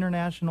Bureau's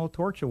International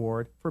Torch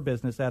Award for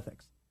Business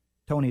Ethics,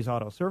 Tony's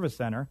Auto Service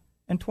Center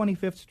and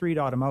 25th Street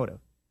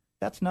Automotive.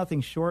 That's nothing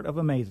short of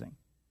amazing.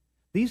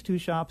 These 2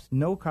 shops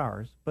know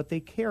cars, but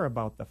they care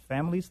about the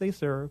families they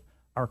serve,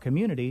 our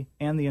community,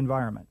 and the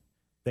environment.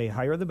 They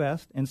hire the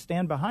best and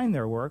stand behind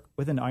their work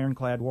with an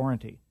ironclad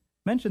warranty.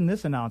 Mention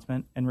this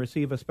announcement and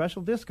receive a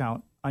special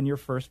discount on your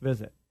first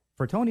visit.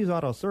 For Tony's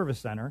Auto Service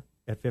Center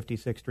at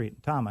 56th Street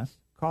in Thomas,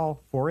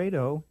 call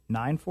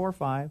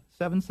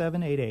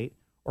 480-945-7788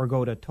 or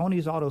go to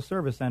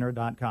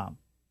tonysautoservicecenter.com.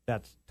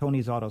 That's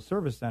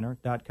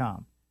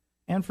tonysautoservicecenter.com.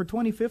 And for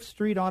 25th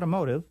Street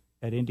Automotive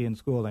at Indian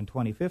School and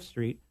 25th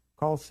Street,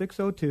 call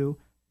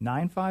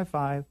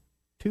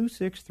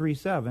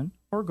 602-955-2637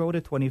 or go to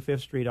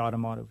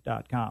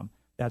 25thstreetautomotive.com.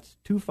 That's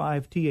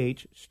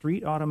 25th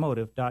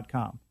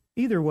streetautomotive.com.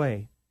 Either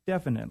way,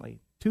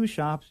 definitely 2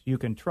 shops you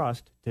can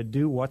trust to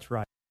do what's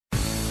right.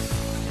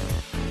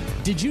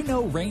 Did you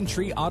know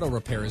Raintree Auto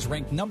Repair is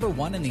ranked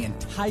 #1 in the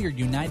entire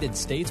United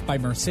States by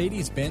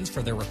Mercedes-Benz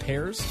for their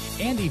repairs?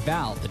 Andy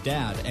Val, the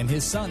dad, and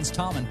his sons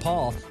Tom and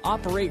Paul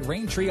operate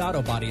Raintree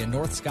Auto Body in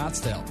North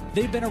Scottsdale.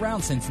 They've been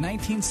around since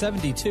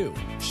 1972.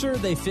 Sure,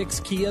 they fix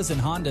Kias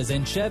and Hondas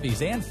and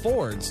Chevys and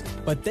Fords,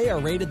 but they are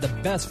rated the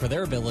best for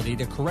their ability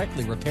to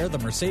correctly repair the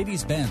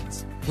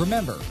Mercedes-Benz.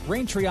 Remember,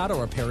 Raintree Auto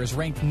Repair is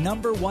ranked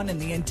 #1 in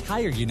the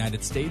entire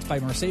United States by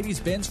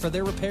Mercedes-Benz for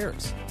their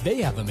repairs.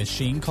 They have a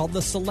machine called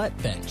the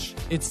Select Bench.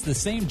 It's the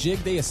same jig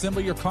they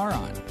assemble your car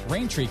on.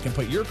 Raintree can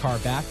put your car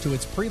back to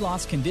its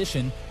pre-loss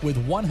condition with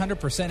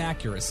 100%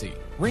 accuracy.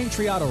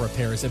 Raintree Auto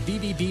Repair is a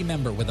BBB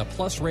member with a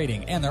plus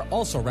rating, and they're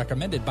also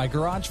recommended by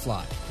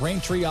GarageFly.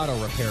 Raintree Auto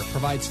Repair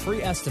provides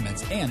free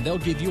estimates, and they'll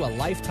give you a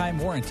lifetime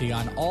warranty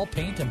on all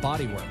paint and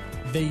bodywork.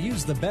 They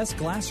use the best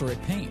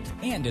Glaceret paint,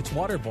 and it's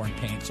waterborne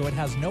paint, so it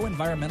has no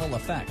environmental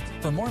effect.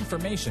 For more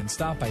information,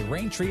 stop by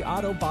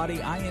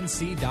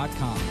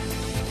RaintreeAutoBodyInc.com.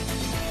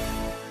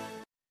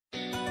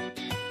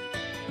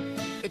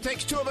 It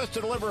takes 2 of us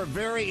to deliver a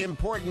very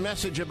important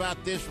message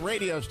about this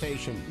radio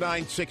station,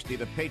 960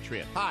 The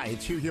Patriot. Hi,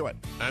 it's Hugh Hewitt.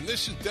 And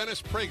this is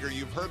Dennis Prager.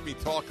 You've heard me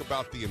talk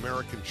about the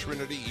American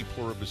Trinity, E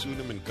Pluribus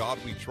Unum, and God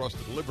We Trust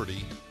and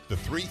Liberty, the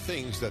 3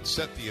 things that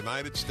set the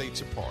United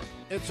States apart.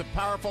 It's a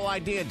powerful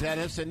idea,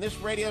 Dennis, and this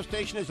radio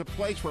station is a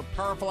place where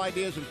powerful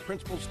ideas and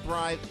principles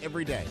thrive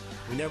every day.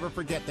 We never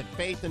forget that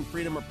faith and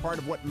freedom are part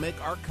of what make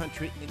our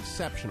country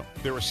exceptional.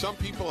 There are some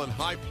people in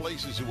high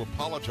places who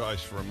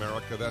apologize for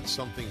America. That's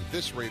something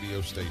this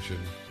radio station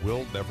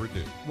will never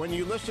do. When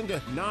you listen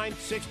to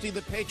 960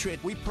 The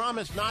Patriot, we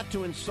promise not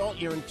to insult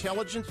your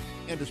intelligence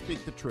and to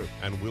speak the truth.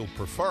 And we'll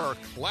prefer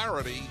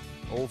clarity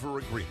over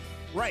agreement.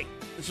 Right.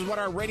 This is what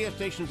our radio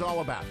station is all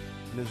about.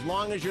 And as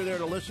long as you're there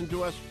to listen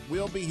to us,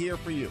 we'll be here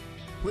for you.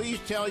 Please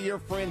tell your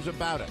friends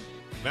about it.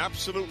 And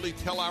absolutely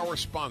tell our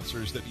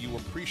sponsors that you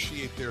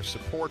appreciate their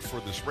support for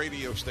this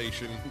radio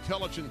station,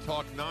 Intelligent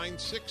Talk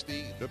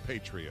 960, The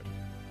Patriot.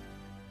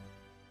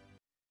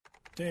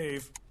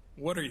 Dave,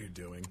 what are you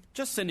doing?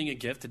 Just sending a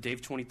gift to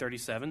Dave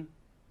 2037.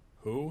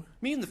 Who?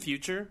 Me in the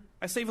future.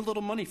 I save a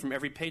little money from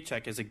every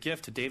paycheck as a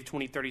gift to Dave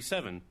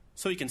 2037,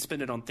 so he can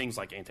spend it on things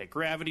like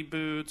anti-gravity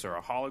boots or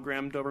a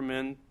hologram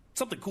Doberman,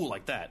 something cool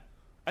like that.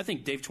 I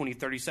think Dave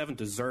 2037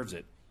 deserves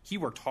it. He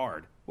worked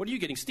hard. What are you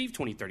getting Steve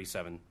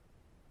 2037?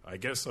 I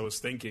guess I was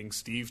thinking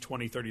Steve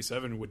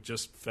 2037 would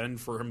just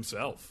fend for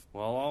himself.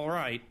 Well, all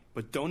right,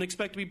 but don't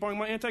expect to be buying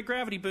my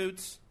anti-gravity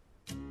boots.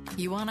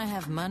 You want to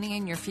have money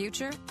in your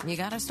future? You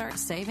got to start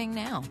saving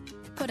now.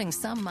 Putting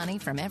some money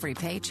from every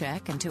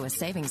paycheck into a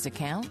savings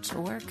account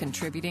or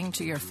contributing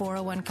to your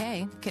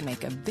 401k can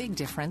make a big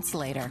difference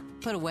later.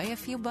 Put away a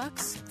few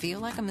bucks,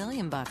 feel like $1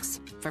 million.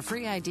 For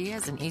free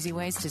ideas and easy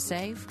ways to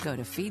save, go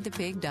to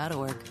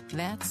feedthepig.org.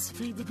 That's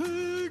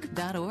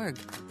feedthepig.org.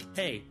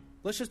 Hey,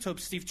 let's just hope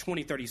Steve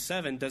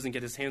 2037 doesn't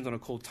get his hands on a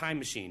cold time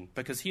machine,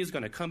 because he is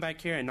going to come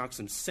back here and knock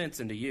some sense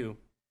into you.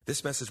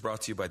 This message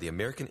brought to you by the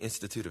American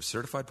Institute of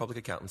Certified Public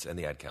Accountants and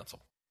the Ad Council.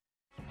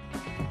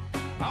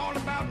 All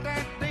about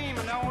that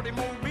demon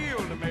automobile,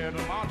 the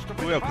metal monster.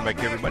 Welcome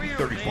back, everybody.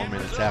 34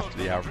 minutes after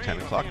the hour of 10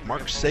 o'clock.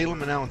 Mark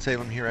Salem and Alan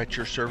Salem here at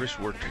your service.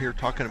 We're here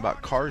talking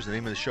about cars. The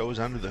name of the show is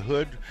Under the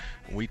Hood.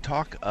 We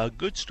talk a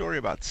good story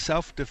about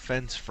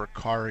self-defense for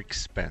car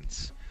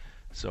expense.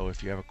 So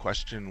if you have a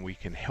question, we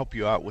can help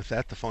you out with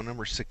that. The phone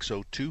number is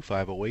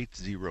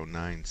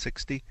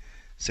 602-508-0960.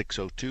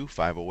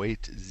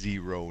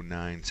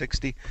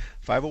 602-508-0960.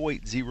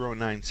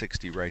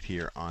 508-0960 right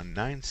here on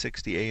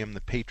 960 AM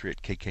The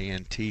Patriot,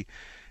 KKNT.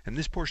 And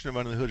this portion of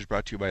Under the Hood is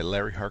brought to you by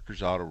Larry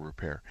Harker's Auto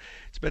Repair.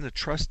 It's been a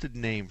trusted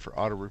name for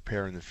auto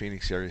repair in the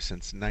Phoenix area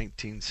since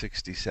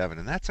 1967.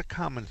 And that's a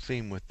common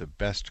theme with the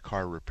best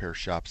car repair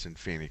shops in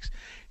Phoenix,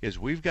 is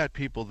we've got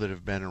people that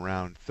have been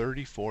around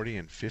 30, 40,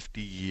 and 50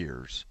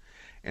 years.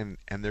 And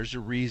there's a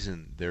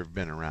reason they've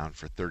been around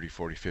for 30,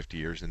 40, 50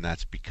 years, and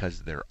that's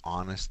because they're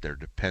honest, they're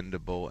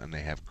dependable, and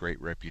they have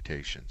great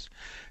reputations.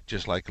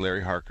 Just like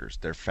Larry Harker's.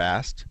 They're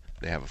fast,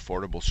 they have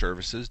affordable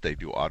services, they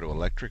do auto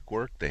electric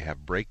work, they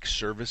have brake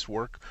service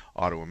work,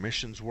 auto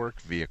emissions work,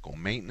 vehicle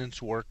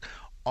maintenance work,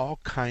 all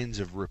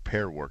kinds of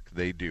repair work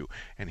they do.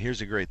 And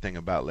here's a great thing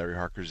about Larry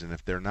Harker's, and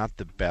if they're not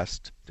the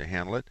best to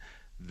handle it,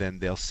 then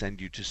they'll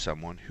send you to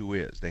someone who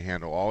is. They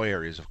handle all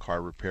areas of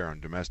car repair on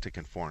domestic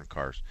and foreign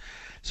cars.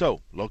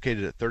 So,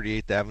 located at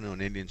 38th Avenue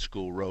and Indian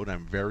School Road,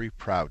 I'm very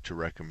proud to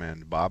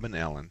recommend Bob and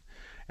Ellen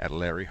at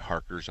Larry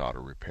Harker's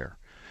Auto Repair.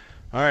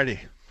 Alrighty,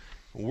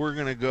 we're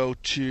going to go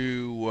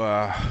to,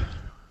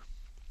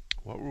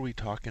 what were we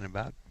talking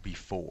about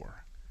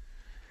before?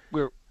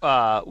 We're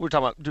talking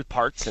about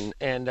parts and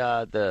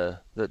the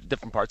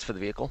different parts for the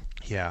vehicle.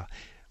 Yeah.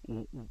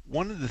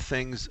 One of the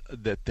things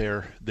that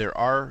there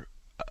are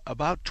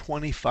about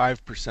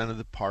 25% of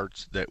the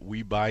parts that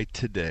we buy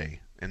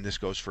today, and this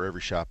goes for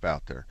every shop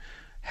out there,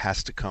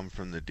 has to come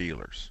from the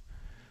dealers.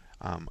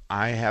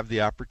 I have the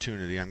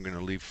opportunity, I'm going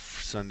to leave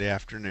Sunday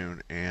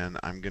afternoon, and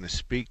I'm going to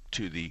speak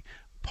to the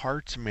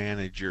parts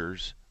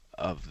managers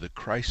of the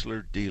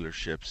Chrysler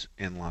dealerships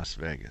in Las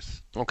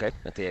Vegas. Okay,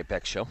 at the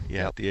Apex show.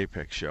 Yeah, at the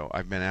Apex show.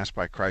 I've been asked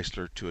by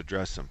Chrysler to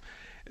address them.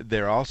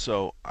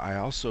 I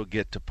also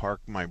get to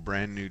park my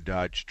brand new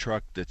Dodge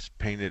truck that's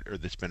painted or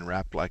that's been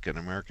wrapped like an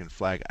American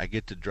flag. I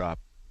get to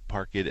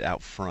park it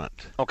out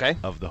front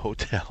of the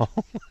hotel.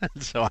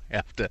 So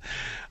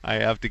I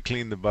have to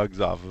clean the bugs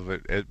off of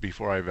it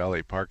before I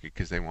valet park it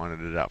because they wanted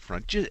it out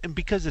front. And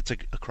because it's a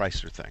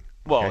Chrysler thing.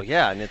 Well, okay?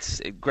 Yeah, and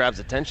it grabs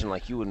attention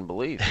like you wouldn't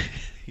believe.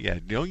 Yeah,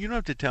 no, you don't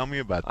have to tell me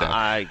about that.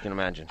 I can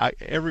imagine.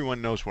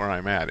 Everyone knows where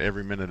I'm at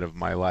every minute of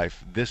my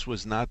life. This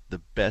was not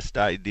the best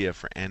idea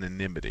for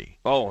anonymity.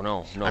 Oh,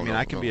 no. I mean,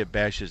 I can be at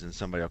Bash's' and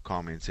somebody will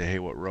call me and say, hey,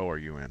 what row are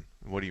you in?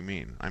 What do you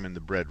mean? I'm in the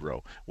bread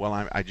row. Well,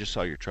 I just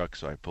saw your truck,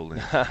 so I pulled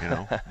in. You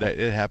know,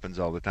 it happens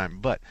all the time.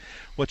 But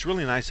what's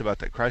really nice about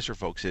that Chrysler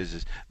folks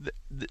is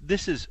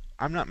this is,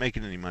 I'm not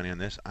making any money on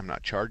this. I'm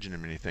not charging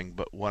them anything.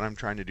 But what I'm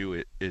trying to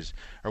do is,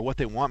 or what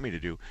they want me to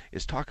do,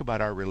 is talk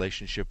about our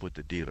relationship with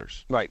the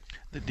dealers. Right.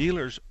 The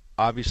dealers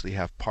obviously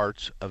have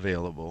parts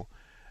available,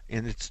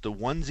 and it's the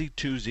onesie,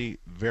 twosie,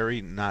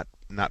 very not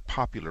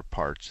popular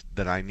parts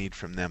that I need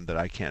from them that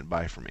I can't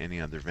buy from any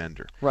other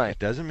vendor. Right. It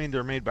doesn't mean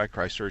they're made by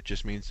Chrysler. It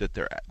just means that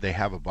they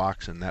have a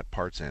box and that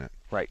part's in it.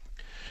 Right.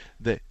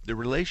 The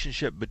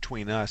relationship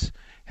between us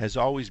has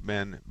always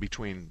been,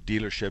 between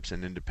dealerships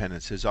and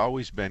independents, has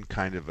always been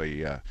kind of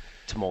a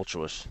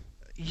tumultuous.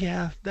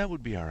 Yeah, that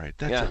would be all right.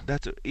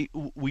 But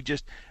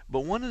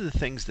one of the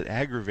things that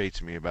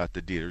aggravates me about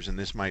the dealers, and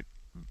this might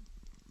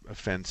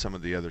offend some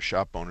of the other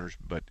shop owners,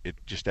 but it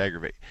just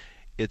aggravates.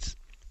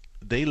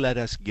 They let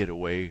us get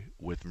away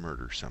with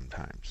murder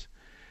sometimes.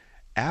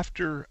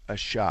 After a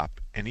shop,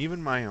 and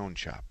even my own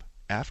shop,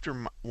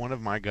 after one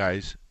of my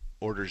guys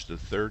orders the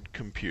third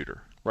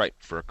computer right.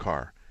 for a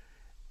car,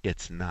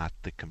 it's not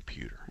the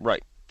computer.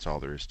 Right. That's all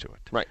there is to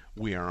it. Right.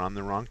 We are on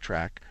the wrong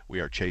track.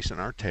 We are chasing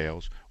our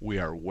tails. We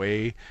are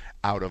way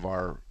out of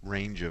our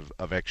range of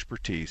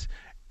expertise,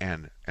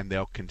 and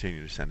they'll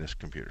continue to send us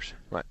computers.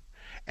 Right.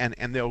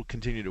 And they'll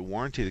continue to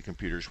warranty the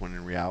computers when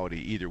in reality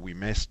either we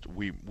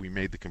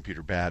made the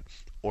computer bad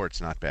or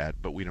it's not bad,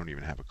 but we don't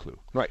even have a clue.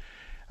 Right.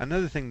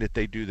 Another thing that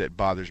they do that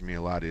bothers me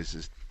a lot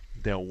is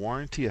they'll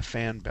warranty a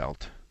fan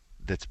belt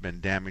that's been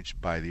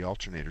damaged by the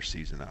alternator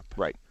seizing up.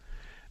 Right.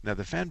 Now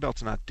the fan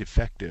belt's not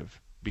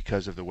defective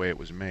because of the way it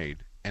was made,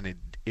 and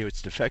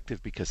it's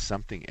defective because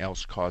something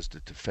else caused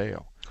it to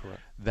fail. Correct.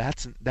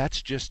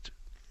 That's just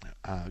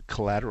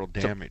collateral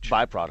damage. It's a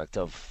byproduct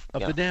of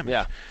the damage.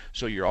 Yeah.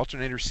 So your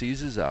alternator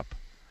seizes up,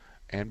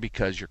 and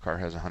because your car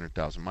has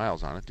 100,000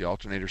 miles on it, the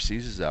alternator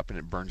seizes up and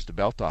it burns the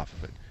belt off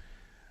of it.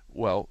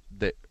 Well,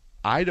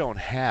 I don't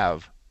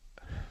have.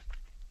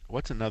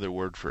 What's another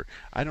word for?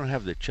 I don't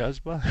have the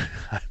chutzpah.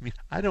 I mean,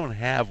 I don't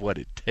have what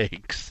it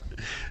takes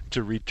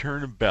to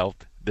return a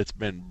belt that's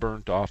been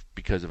burnt off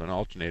because of an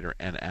alternator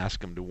and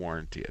ask them to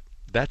warranty it.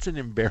 That's an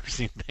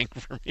embarrassing thing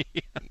for me.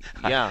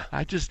 Yeah.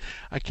 I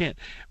can't.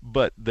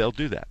 But they'll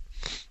do that.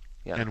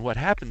 Yeah. And what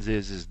happens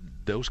is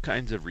those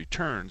kinds of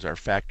returns are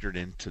factored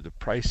into the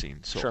pricing.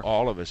 So Sure.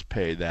 all of us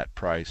pay that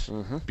price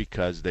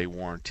because they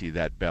warranty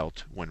that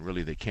belt when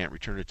really they can't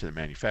return it to the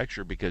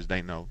manufacturer because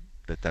they know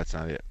that that's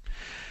not it.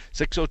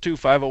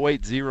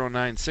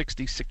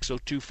 602-508-0960,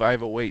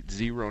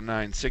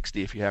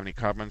 602-508-0960 if you have any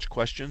comments,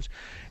 questions.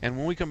 And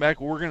when we come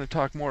back, we're going to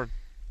talk more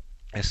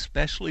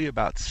especially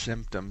about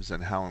symptoms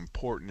and how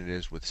important it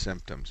is with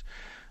symptoms.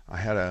 I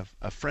had a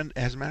friend,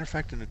 as a matter of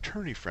fact, an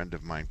attorney friend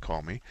of mine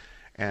call me,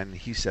 and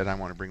he said, I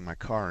want to bring my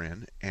car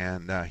in,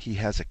 and he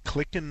has a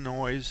clicking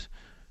noise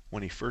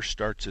when he first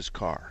starts his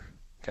car.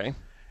 Okay.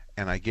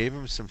 And I gave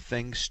him some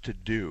things to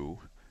do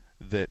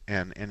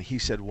and he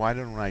said, why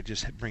don't I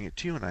just bring it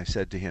to you? And I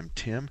said to him,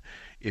 Tim,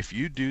 if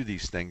you do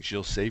these things,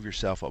 you'll save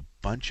yourself a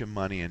bunch of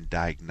money in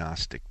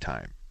diagnostic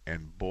time.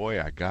 And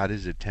boy, I got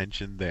his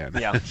attention then.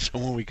 Yeah. So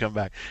when we come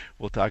back,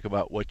 we'll talk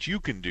about what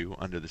you can do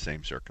under the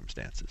same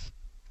circumstances.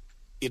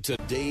 It's a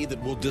day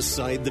that will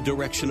decide the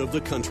direction of the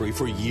country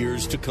for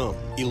years to come.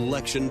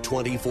 Election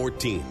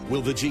 2014.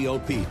 Will the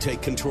GOP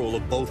take control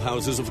of both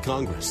houses of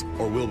Congress?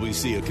 Or will we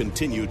see a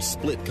continued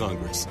split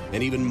Congress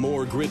and even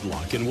more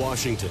gridlock in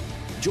Washington?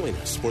 Join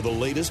us for the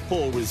latest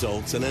poll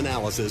results and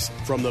analysis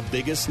from the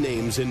biggest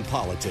names in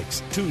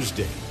politics,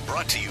 Tuesday.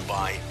 Brought to you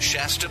by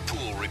Shasta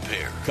Pool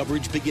Repair.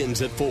 Coverage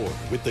begins at 4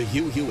 with the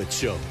Hugh Hewitt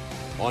Show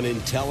on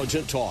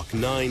Intelligent Talk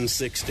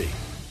 960.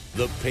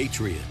 The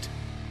Patriot.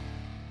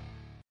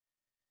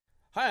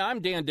 Hi, I'm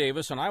Dan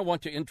Davis, and I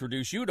want to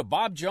introduce you to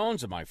Bob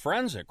Jones and my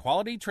friends at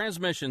Quality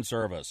Transmission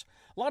Service.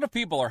 A lot of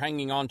people are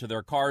hanging on to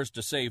their cars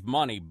to save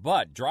money,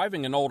 but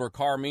driving an older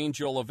car means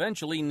you'll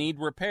eventually need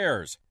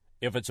repairs.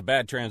 If it's a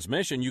bad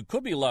transmission, you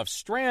could be left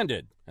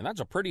stranded, and that's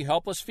a pretty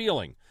helpless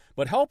feeling.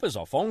 But help is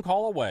a phone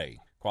call away.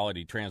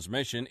 Quality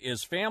Transmission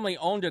is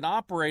family-owned and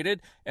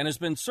operated and has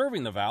been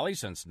serving the Valley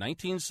since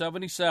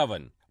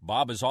 1977.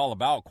 Bob is all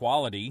about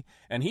quality,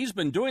 and he's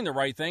been doing the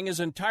right thing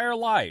his entire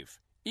life.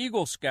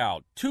 Eagle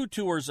Scout, 2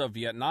 tours of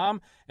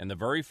Vietnam, and the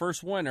very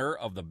first winner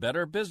of the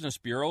Better Business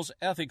Bureau's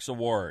Ethics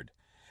Award.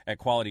 At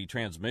Quality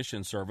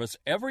Transmission Service,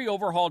 every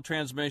overhauled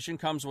transmission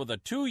comes with a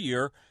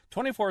 2-year,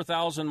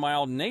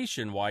 24,000-mile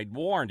nationwide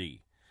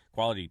warranty.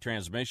 Quality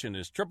Transmission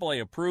is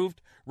AAA approved,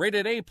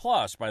 rated A+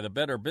 by the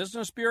Better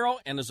Business Bureau,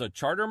 and is a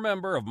charter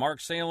member of Mark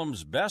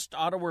Salem's best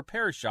auto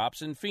repair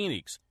shops in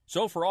Phoenix.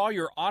 So for all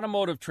your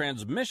automotive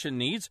transmission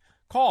needs,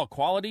 call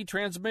Quality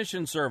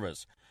Transmission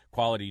Service.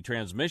 Quality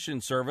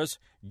Transmission Service,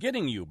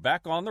 getting you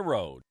back on the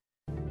road.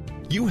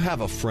 You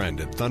have a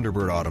friend at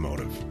Thunderbird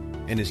Automotive,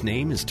 and his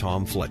name is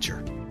Tom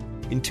Fletcher.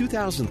 In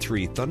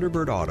 2003,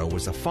 Thunderbird Auto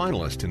was a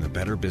finalist in the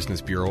Better Business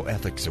Bureau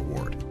Ethics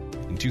Award.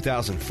 In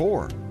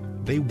 2004,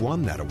 they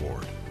won that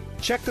award.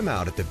 Check them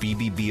out at the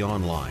BBB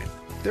online.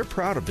 They're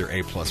proud of their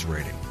A+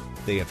 rating.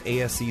 They have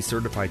ASE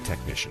certified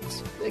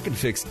technicians. They can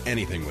fix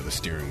anything with a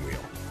steering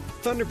wheel.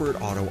 Thunderbird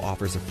Auto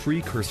offers a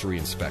free cursory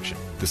inspection,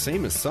 the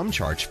same as some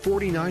charge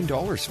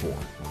 $49 for.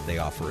 They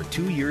offer a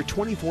 2-year,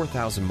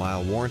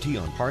 24,000-mile warranty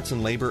on parts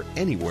and labor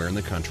anywhere in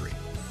the country.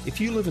 If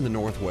you live in the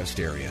Northwest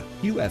area,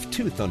 you have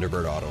 2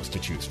 Thunderbird Autos to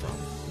choose from.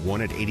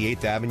 One at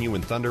 88th Avenue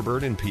in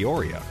Thunderbird in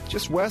Peoria,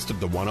 just west of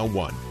the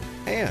 101.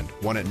 And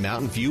one at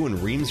Mountain View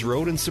and Reams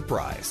Road in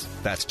Surprise.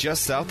 That's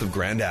just south of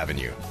Grand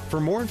Avenue.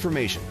 For more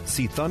information,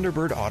 see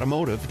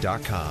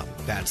ThunderbirdAutomotive.com.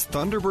 That's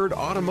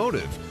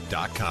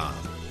ThunderbirdAutomotive.com.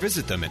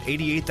 Visit them at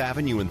 88th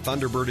Avenue in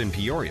Thunderbird in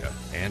Peoria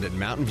and at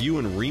Mountain View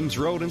and Reams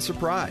Road in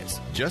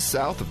Surprise, just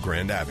south of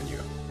Grand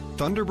Avenue.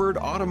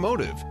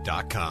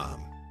 ThunderbirdAutomotive.com.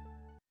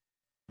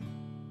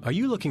 Are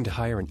you looking to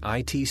hire an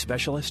IT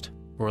specialist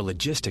or a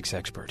logistics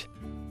expert,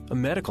 a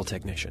medical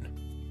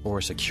technician, or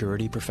a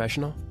security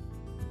professional?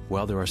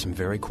 Well, there are some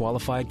very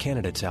qualified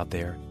candidates out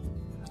there.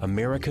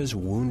 America's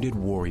Wounded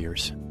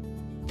Warriors.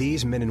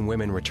 These men and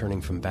women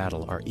returning from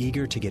battle are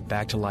eager to get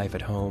back to life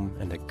at home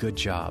and a good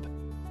job.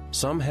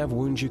 Some have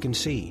wounds you can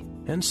see,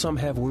 and some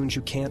have wounds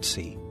you can't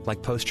see,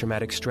 like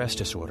post-traumatic stress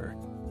disorder.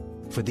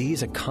 For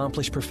these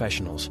accomplished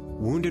professionals,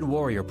 Wounded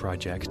Warrior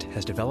Project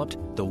has developed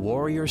the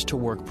Warriors to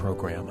Work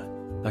program,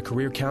 a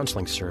career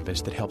counseling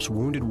service that helps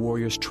wounded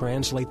warriors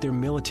translate their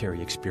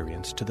military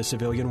experience to the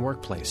civilian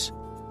workplace.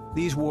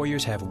 These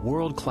warriors have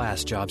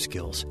world-class job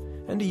skills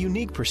and a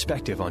unique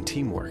perspective on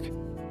teamwork.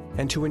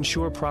 And to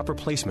ensure proper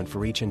placement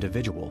for each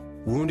individual,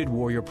 Wounded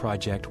Warrior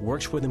Project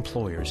works with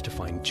employers to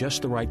find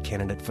just the right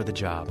candidate for the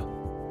job.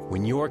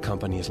 When your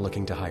company is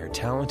looking to hire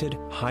talented,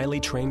 highly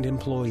trained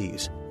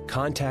employees,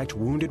 contact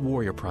Wounded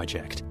Warrior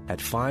Project at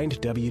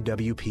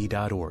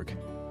findwwp.org.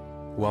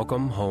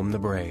 Welcome home the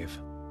brave.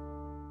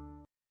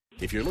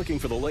 If you're looking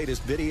for the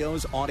latest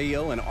videos,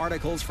 audio, and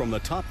articles from the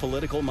top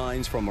political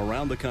minds from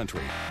around the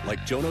country,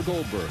 like Jonah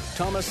Goldberg,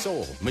 Thomas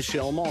Sowell,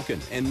 Michelle Malkin,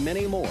 and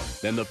many more,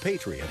 then The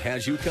Patriot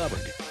has you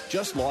covered.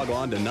 Just log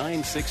on to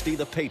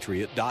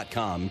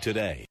 960thepatriot.com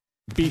today.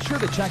 Be sure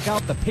to check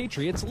out The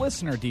Patriot's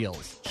listener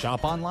deals.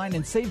 Shop online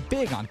and save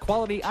big on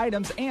quality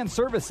items and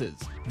services.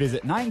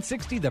 Visit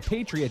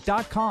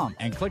 960thepatriot.com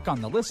and click on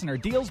the listener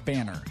deals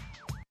banner.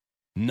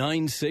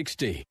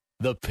 960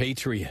 The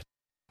Patriot.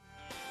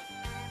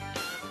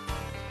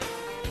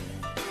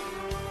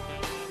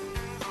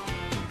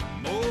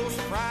 Most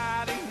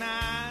Friday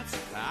nights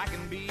I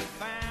can be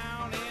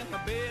found in the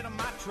bed of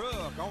my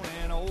truck on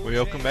an old.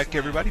 Welcome back,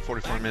 everybody.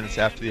 44 minutes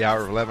after the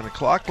hour of 11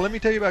 o'clock. Let me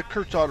tell you about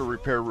Kurtz Auto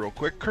Repair real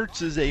quick.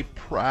 Kurtz is a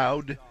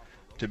proud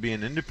to be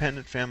an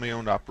independent,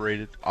 family-owned,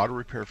 operated auto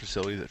repair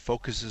facility that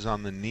focuses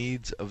on the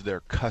needs of their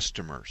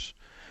customers.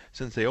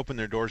 Since they opened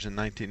their doors in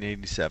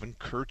 1987,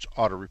 Kurtz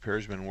Auto Repair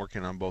has been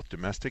working on both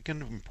domestic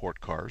and import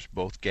cars,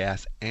 both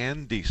gas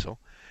and diesel.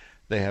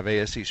 They have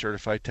ASE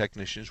certified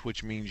technicians,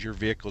 which means your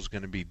vehicle is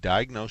going to be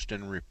diagnosed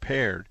and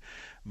repaired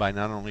by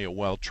not only a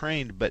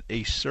well-trained but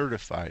a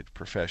certified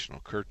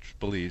professional. Kurtz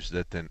believes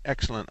that an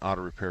excellent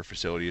auto repair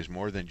facility is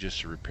more than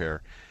just a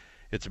repair.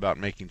 It's about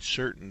making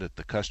certain that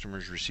the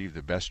customers receive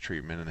the best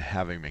treatment and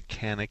have a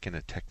mechanic and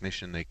a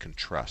technician they can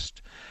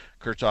trust.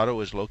 Kurtz Auto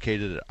is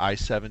located at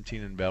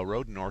I-17 and Bell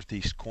Road,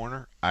 northeast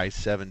corner,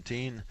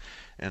 I-17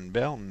 and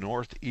Bell,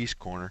 northeast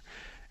corner.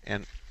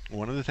 And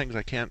one of the things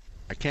I can't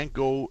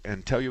go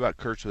and tell you about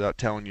Kurtz without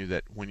telling you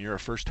that when you're a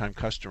first-time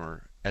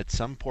customer, at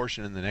some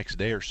portion in the next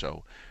day or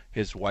so,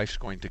 his wife's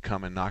going to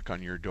come and knock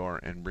on your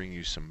door and bring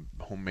you some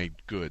homemade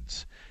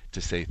goods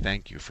to say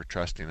thank you for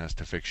trusting us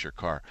to fix your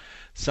car.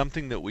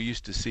 Something that we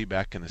used to see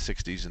back in the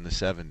 60s and the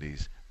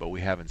 70s, but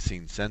we haven't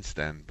seen since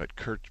then. But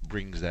Kurtz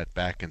brings that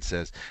back and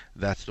says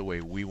that's the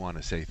way we want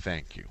to say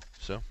thank you.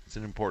 So it's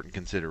an important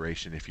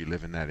consideration if you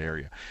live in that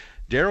area.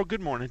 Daryl,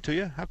 good morning to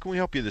you. How can we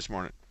help you this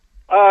morning?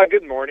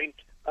 Good morning.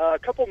 A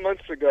couple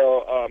months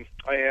ago,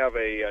 I have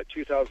a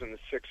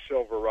 2006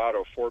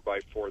 Silverado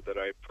 4x4 that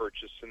I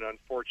purchased, and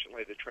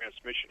unfortunately the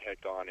transmission had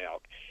gone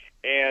out.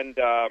 And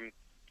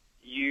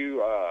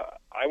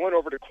I went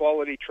over to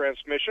Quality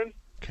Transmission.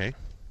 Okay.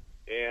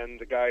 And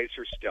the guys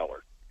are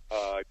stellar.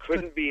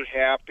 Couldn't be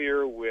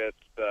happier with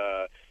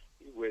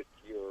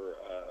your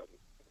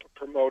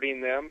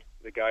promoting them.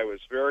 The guy was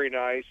very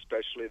nice,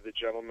 especially the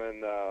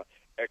gentleman,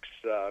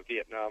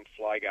 ex-Vietnam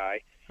fly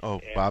guy. Oh,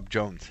 and Bob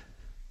Jones.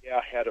 Yeah,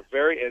 had a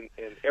and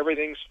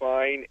everything's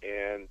fine,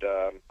 and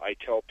I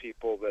tell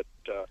people that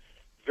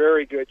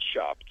very good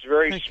shop. It's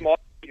very small.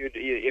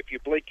 If you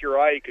blink your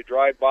eye, you could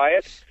drive by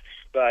it,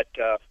 but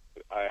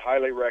I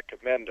highly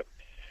recommend them.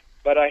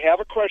 But I have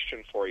a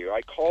question for you.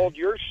 I called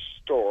your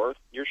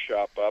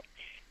shop up,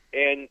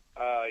 and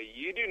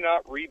you do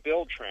not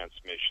rebuild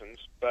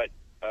transmissions, but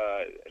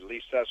at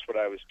least that's what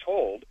I was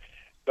told,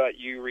 but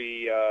you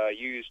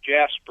use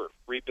Jasper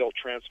rebuilt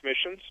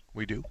transmissions?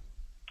 We do.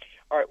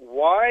 All right,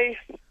 why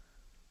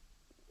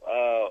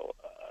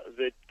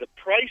the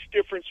price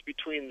difference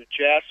between the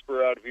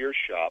Jasper out of your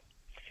shop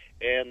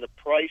and the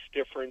price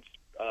difference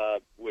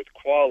with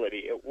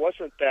Quality, it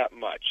wasn't that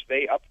much.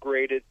 They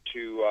upgraded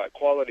to,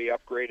 Quality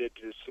upgraded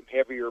to some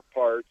heavier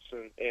parts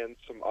and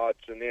some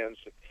odds and ends.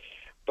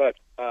 But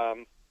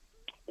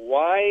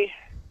why,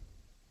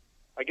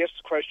 I guess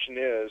the question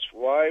is,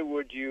 why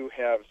would you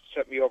have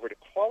sent me over to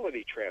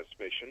Quality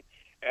Transmission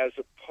as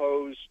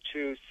opposed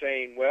to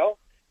saying, well,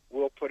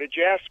 we'll put a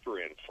Jasper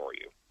in for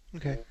you?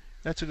 Okay,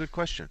 that's a good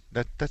question.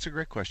 That's a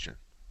great question.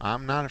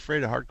 I'm not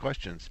afraid of hard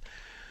questions.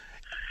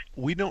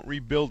 We don't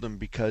rebuild them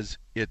because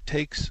it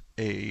takes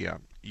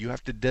you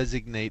have to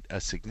designate a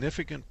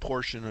significant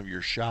portion of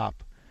your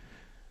shop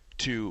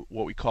to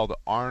what we call the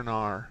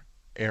R&R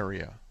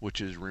area, which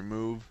is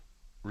remove,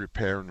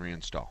 repair, and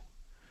reinstall.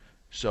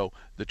 So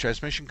the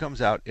transmission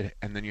comes out,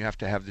 and then you have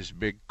to have this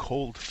big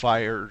cold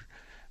fire,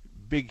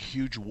 big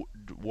huge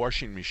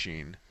washing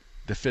machine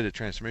to fit a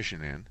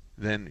transmission in.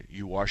 Then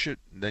you wash it,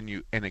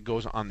 and it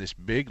goes on this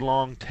big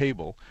long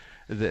table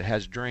that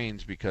has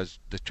drains because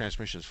the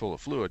transmission is full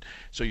of fluid.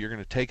 So you're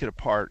going to take it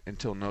apart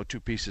until no two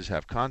pieces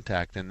have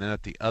contact, and then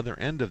at the other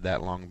end of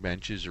that long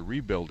bench is a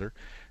rebuilder,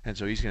 and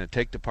so he's going to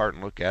take the part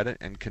and look at it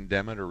and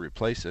condemn it or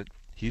replace it.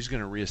 He's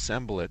going to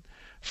reassemble it.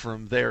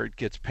 From there it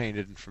gets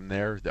painted, and from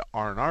there the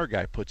R&R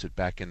guy puts it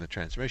back in the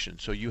transmission.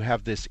 So you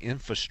have this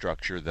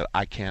infrastructure that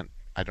I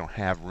don't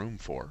have room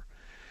for.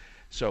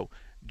 So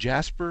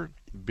Jasper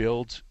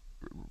builds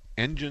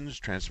engines,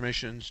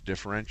 transmissions,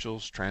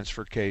 differentials,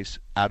 transfer case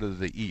out of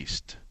the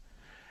East.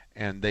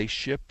 And they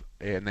ship,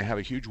 and they have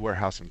a huge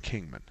warehouse in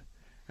Kingman.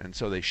 And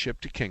so they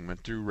ship to Kingman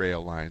through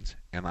rail lines,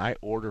 and I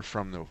order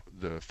from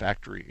the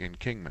factory in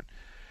Kingman.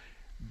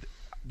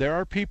 There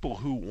are people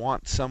who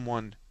want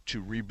someone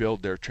to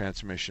rebuild their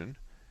transmission,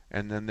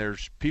 and then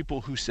there's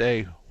people who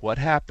say, what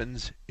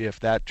happens if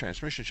that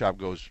transmission shop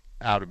goes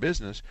out of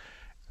business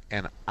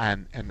and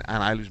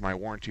I lose my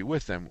warranty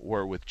with them,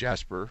 where with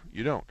Jasper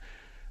you don't.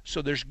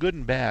 So there's good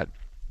and bad.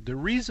 The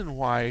reason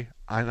why,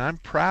 and I'm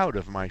proud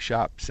of my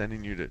shop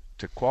sending you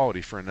to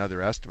Quality for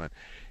another estimate,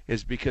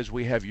 is because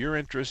we have your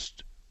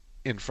interest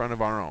in front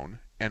of our own,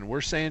 and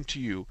we're saying to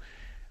you,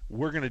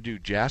 we're going to do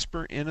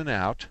Jasper in and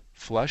out,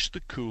 flush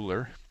the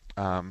cooler,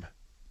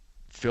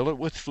 fill it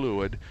with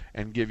fluid,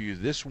 and give you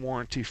this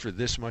warranty for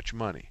this much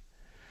money.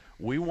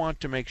 We want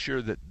to make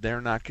sure that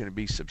they're not going to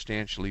be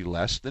substantially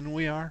less than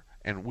we are,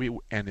 and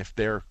if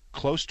they're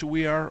close to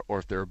we are, or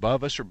if they're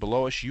above us or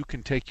below us, you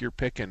can take your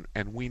pick,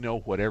 and we know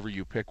whatever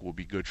you pick will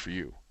be good for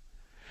you.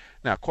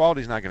 Now,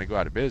 Quality's not going to go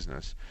out of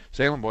business.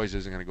 Salem Boys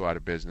isn't going to go out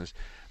of business.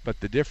 But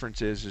the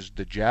difference is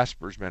the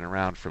Jasper's been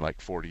around for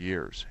like 40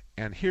 years.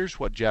 And here's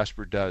what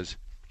Jasper does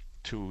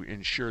to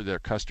ensure their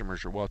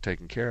customers are well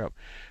taken care of.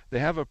 They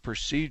have a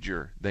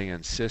procedure they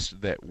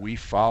insist that we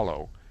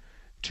follow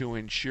to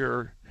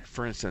ensure,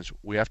 for instance,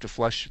 we have to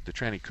flush the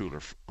tranny cooler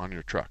on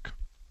your truck.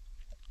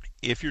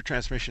 If your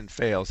transmission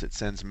fails, it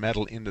sends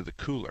metal into the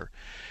cooler.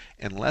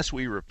 Unless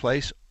we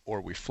replace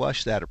or we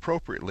flush that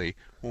appropriately,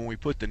 when we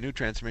put the new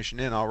transmission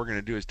in, all we're going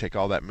to do is take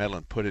all that metal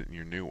and put it in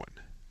your new one.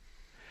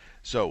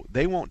 So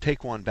they won't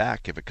take one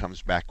back if it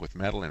comes back with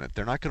metal in it.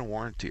 They're not going to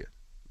warranty it.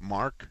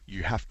 Mark,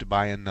 you have to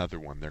buy another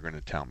one, they're going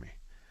to tell me.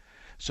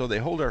 So they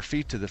hold our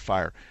feet to the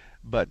fire.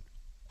 But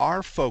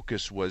our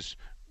focus was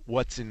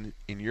what's in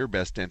your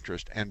best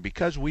interest. And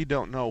because we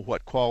don't know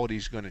what Quality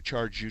is going to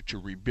charge you to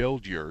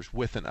rebuild yours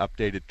with an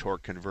updated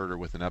torque converter,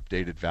 with an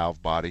updated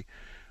valve body,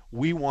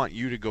 we want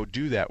you to go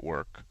do that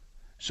work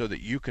so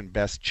that you can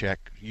best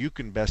check, you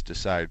can best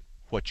decide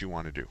what you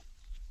want to do.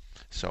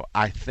 So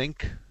I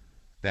think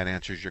that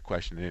answers your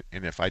question,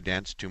 and if I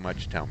danced too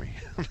much, tell me.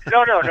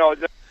 No.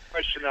 The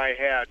question I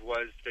had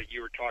was that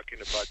you were talking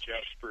about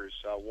Jasper's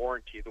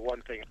warranty. The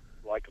one thing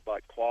I like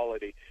about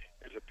Quality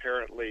is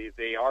apparently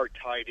they are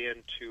tied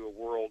into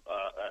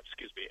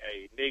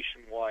a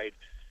nationwide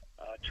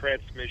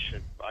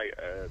transmission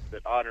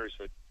that honors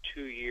a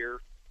 2-year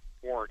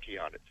warranty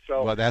on it.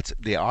 So, well, that's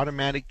the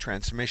Automatic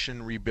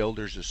Transmission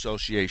Rebuilders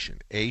Association,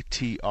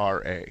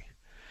 ATRA. Right.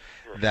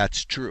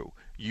 That's true.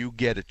 You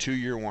get a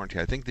 2-year warranty.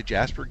 I think the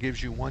Jasper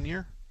gives you 1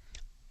 year.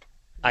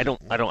 I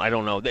don't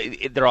know.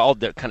 They're all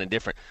kind of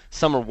different.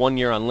 Some are 1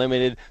 year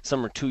unlimited.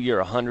 Some are 2 year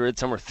 100.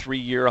 Some are 3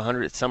 year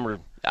 100. Some are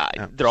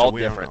they're all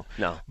different.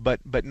 No.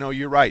 But no,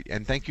 you're right.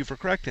 And thank you for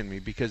correcting me,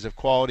 because if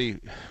Quality,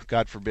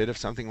 God forbid, if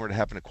something were to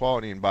happen to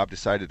Quality and Bob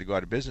decided to go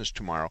out of business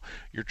tomorrow,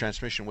 your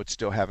transmission would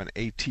still have an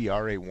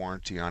ATRA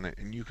warranty on it,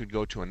 and you could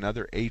go to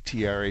another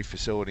ATRA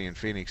facility in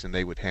Phoenix and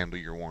they would handle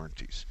your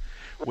warranties.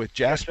 With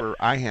Jasper,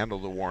 I handle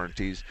the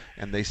warranties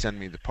and they send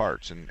me the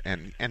parts.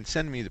 And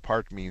send me the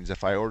part means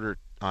if I order it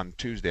on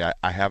Tuesday,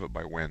 I have it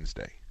by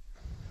Wednesday.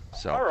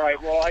 So. All right.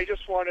 Well, I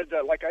just wanted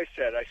to, like I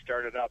said, I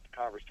started out the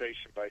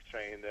conversation by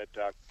saying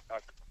that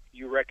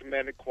you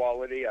recommended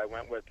Quality. I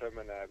went with them,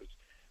 and I was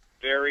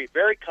very,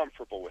 very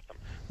comfortable with them.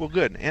 Well,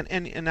 good.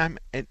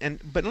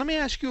 But let me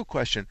ask you a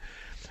question.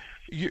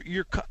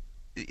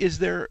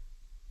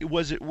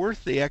 Was it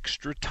worth the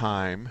extra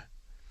time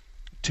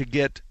to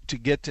get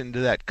into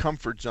that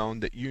comfort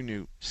zone that you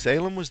knew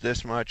Salem was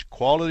this much,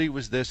 Quality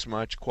was this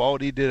much,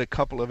 Quality did a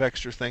couple of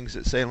extra things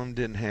that Salem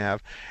didn't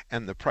have,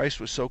 and the price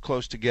was so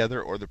close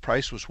together, or the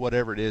price was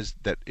whatever it is,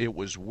 that it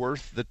was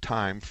worth the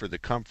time for the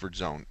comfort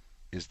zone?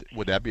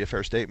 Would that be a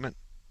fair statement?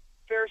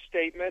 Fair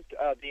statement.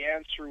 The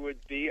answer would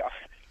be,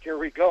 here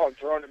we go, I'm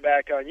throwing it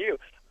back on you.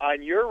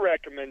 On your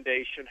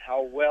recommendation,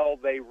 how well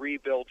they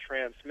rebuild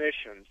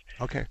transmissions.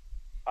 Okay.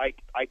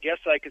 I guess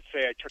I could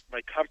say I took my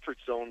comfort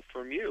zone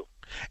from you.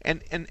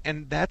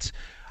 And that's,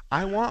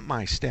 I want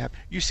my staff.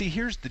 You see,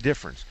 here's the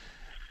difference.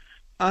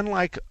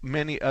 Unlike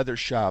many other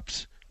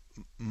shops,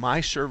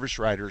 my service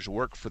writers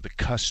work for the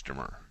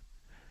customer.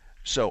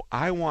 So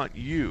I want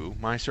you,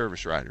 my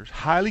service writers,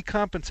 highly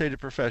compensated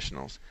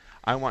professionals,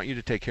 I want you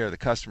to take care of the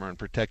customer and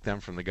protect them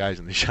from the guys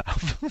in the shop.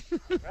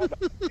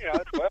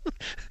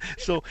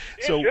 So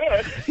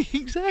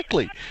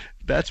exactly.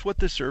 That's what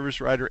the service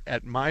writer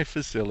at my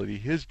facility,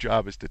 his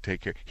job is to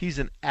take care. He's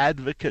an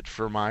advocate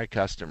for my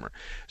customer.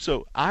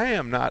 So I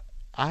am not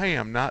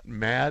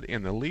mad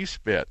in the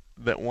least bit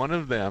that one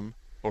of them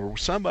or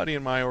somebody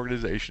in my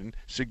organization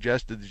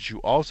suggested that you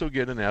also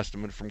get an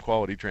estimate from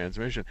Quality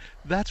Transmission.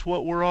 That's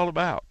what we're all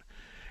about.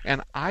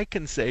 And I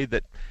can say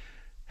that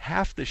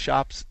half the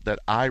shops that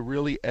I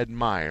really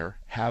admire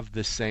have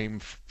the same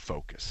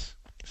focus.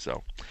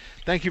 So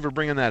thank you for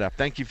bringing that up.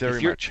 Thank you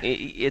very much.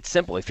 It's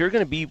simple. If you're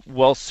going to be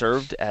well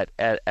served at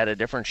a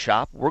different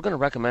shop, we're going to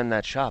recommend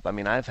that shop. I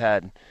mean, I've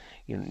had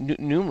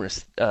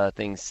numerous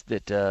things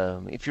that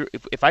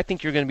if I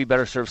think you're going to be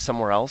better served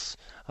somewhere else,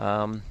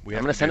 I'm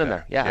going to send them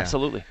there. Yeah,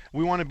 absolutely.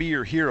 We want to be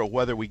your hero,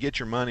 whether we get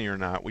your money or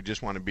not. We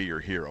just want to be your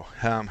hero.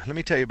 Let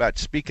me tell you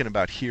speaking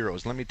about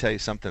heroes. Let me tell you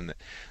something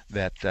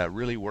that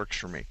really works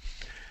for me.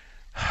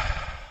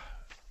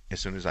 As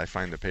soon as I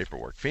find the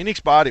paperwork. Phoenix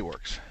Body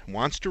Works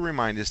wants to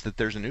remind us that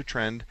there's a new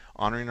trend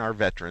honoring our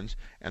veterans,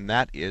 and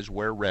that is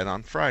wear red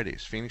on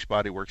Fridays. Phoenix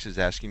Body Works is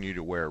asking you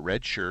to wear a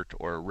red shirt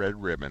or a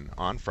red ribbon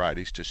on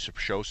Fridays to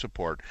show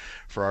support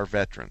for our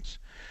veterans.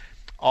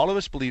 All of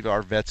us believe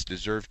our vets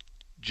deserve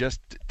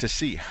just to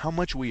see how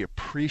much we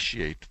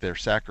appreciate their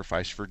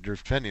sacrifice for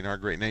defending our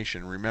great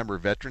nation. Remember,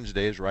 Veterans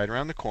Day is right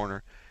around the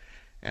corner,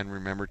 and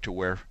remember to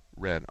wear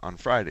red on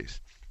Fridays.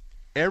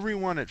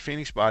 Everyone at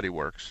Phoenix Body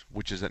Works,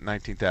 which is at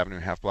 19th Avenue,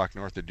 half block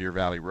north of Deer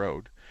Valley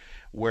Road,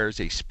 wears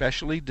a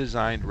specially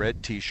designed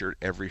red t-shirt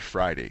every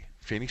Friday.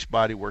 Phoenix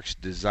Body Works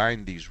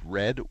designed these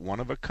red,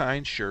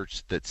 one-of-a-kind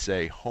shirts that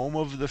say, "Home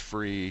of the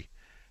free,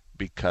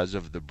 because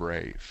of the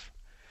brave."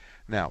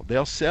 Now,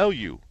 they'll sell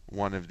you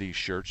one of these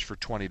shirts for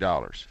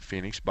 $20.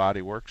 Phoenix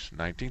Body Works,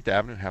 19th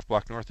Avenue, half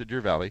block north of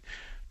Deer Valley,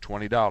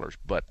 $20.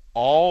 But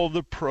all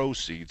the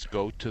proceeds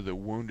go to the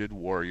Wounded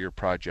Warrior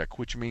Project,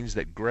 which means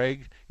that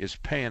Greg is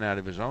paying out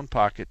of his own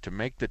pocket to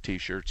make the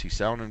t-shirts. He's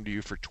selling them to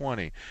you for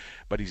 $20,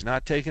 but he's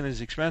not taking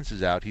his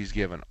expenses out. He's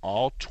giving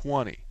all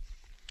 $20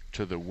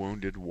 to the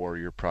Wounded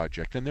Warrior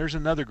Project. And there's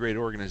another great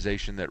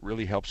organization that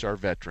really helps our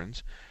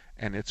veterans,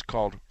 and it's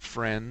called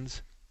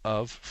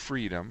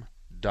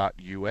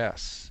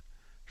friendsoffreedom.us.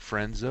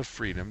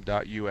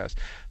 friendsoffreedom.us.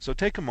 So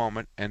take a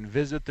moment and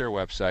visit their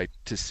website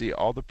to see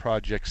all the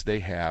projects they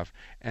have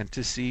and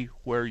to see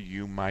where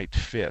you might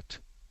fit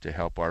to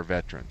help our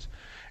veterans.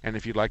 And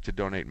if you'd like to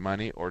donate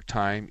money or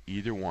time,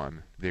 either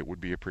one, they would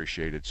be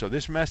appreciated. So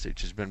this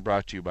message has been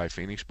brought to you by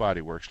Phoenix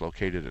Body Works,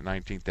 located at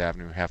 19th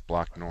Avenue, half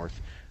block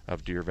north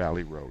of Deer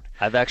Valley Road.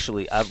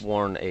 I've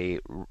worn a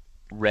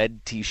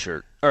red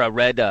t-shirt or a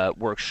red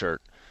work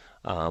shirt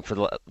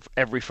for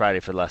every Friday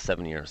for the last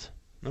 7 years.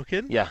 No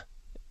kidding? Yeah.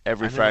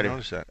 Every Friday. I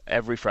noticed that.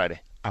 Every Friday.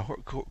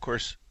 Of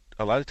course,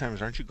 a lot of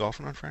times, aren't you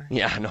golfing on Friday?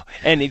 Yeah, I know.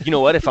 And you know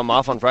what? If I'm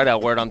off on Friday,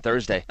 I'll wear it on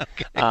Thursday.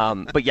 Okay.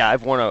 But yeah,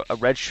 I've worn a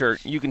red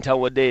shirt. You can tell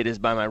what day it is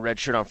by my red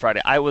shirt on Friday.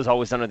 I was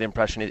always under the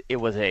impression it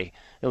was a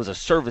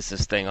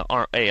services thing,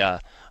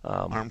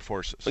 armed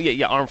forces.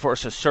 Yeah, armed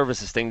forces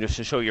services thing, just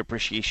to show your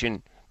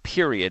appreciation.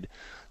 Period.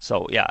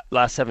 So yeah,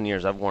 last 7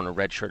 years I've worn a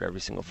red shirt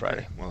every single Friday.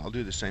 Okay. Well, I'll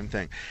do the same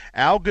thing.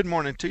 Al, good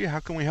morning to you. How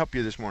can we help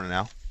you this morning,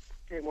 Al?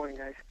 Good morning,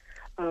 guys.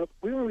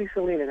 We were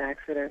recently in an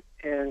accident,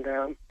 and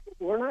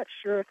we're not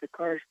sure if the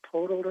car is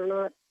totaled or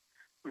not.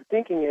 We're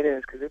thinking it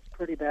is because it's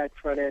pretty bad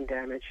front-end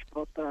damage.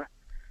 Both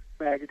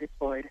rags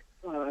deployed.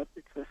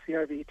 It's a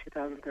CRV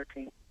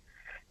 2013.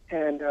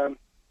 And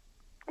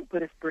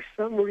but if for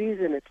some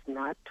reason it's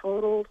not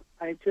totaled,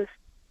 I just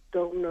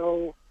don't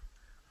know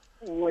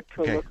what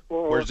to look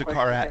for. Where's the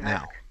car at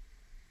now?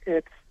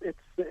 It's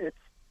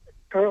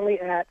currently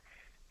at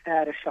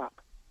a shop.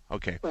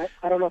 Okay. But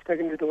I don't know if they're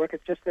going to do the work.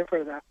 It's just there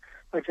for the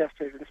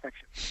adjuster's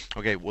inspection.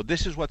 Okay, well,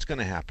 this is what's going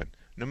to happen.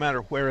 No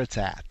matter where it's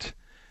at,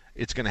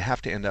 it's going to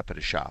have to end up at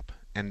a shop.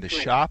 And the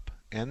shop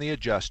and the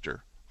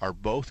adjuster are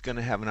both going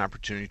to have an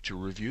opportunity to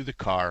review the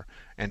car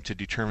and to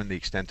determine the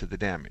extent of the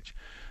damage.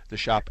 The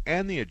shop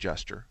and the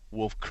adjuster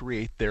will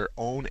create their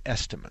own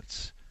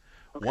estimates.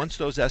 Okay. Once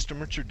those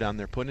estimates are done,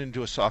 they're put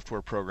into a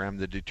software program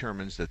that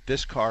determines that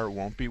this car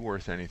won't be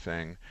worth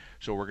anything,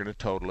 so we're going to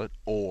total it,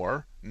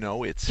 or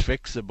no, it's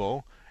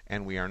fixable,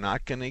 and we are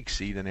not going to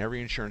exceed, and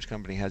every insurance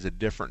company has a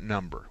different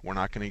number. We're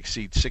not going to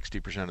exceed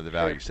 60% of the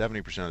value,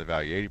 70% of the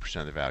value,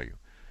 80% of the value.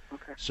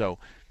 Okay. So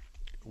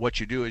what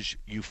you do is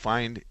you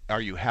find,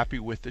 are you happy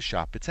with the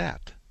shop it's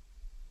at?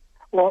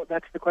 Well,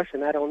 that's the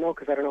question. I don't know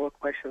because I don't know what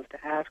questions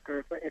to ask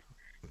or if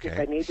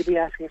I need to be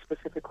asking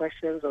specific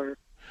questions or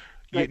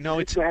do I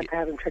have to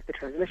have him check the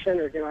transmission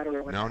or I don't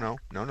know what.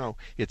 No.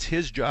 It's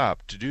his job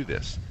to do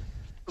this.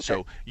 Okay.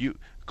 So you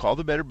call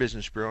the Better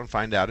Business Bureau and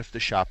find out if the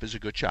shop is a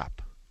good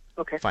shop.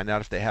 Okay. Find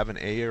out if they have an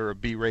A or a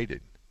B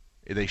rated.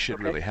 They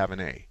should really have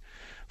an A.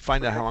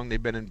 Find out how long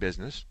they've been in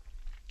business,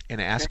 and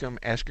ask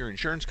your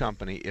insurance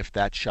company if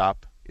that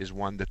shop is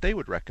one that they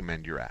would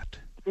recommend you're at.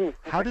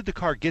 How did the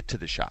car get to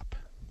the shop?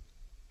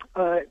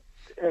 The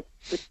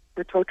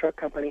tow truck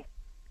company.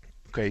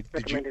 Okay.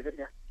 Recommended it,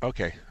 yeah.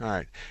 Okay. All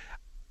right.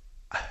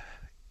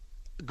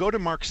 Go to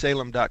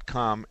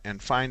marksalem.com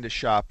and find a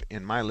shop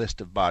in my list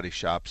of body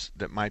shops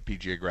that might be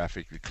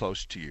geographically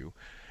close to you.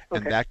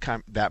 And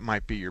that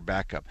might be your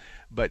backup.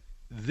 But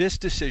this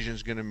decision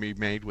is going to be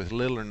made with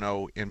little or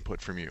no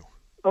input from you.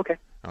 Okay.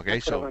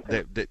 Okay, so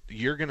that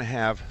you're going to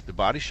have the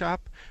body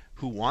shop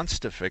who wants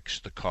to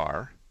fix the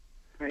car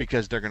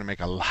because they're going to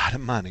make a lot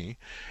of money.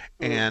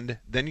 And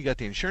then you got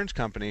the insurance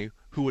company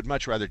who would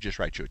much rather just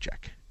write you a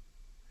check.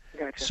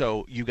 Gotcha.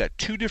 So you got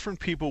two different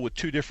people with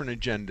two different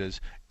agendas,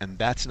 and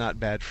that's not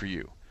bad for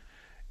you.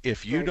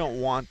 If you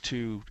don't want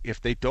to, if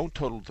they don't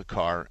total the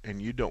car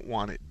and you don't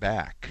want it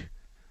back,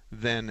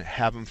 then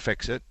have them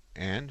fix it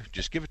and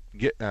just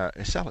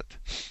sell it.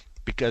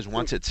 because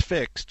once it's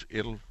fixed,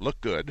 it'll look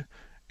good,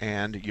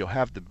 and you'll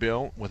have the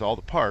bill with all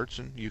the parts,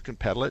 and you can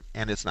pedal it,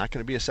 and it's not going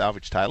to be a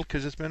salvage title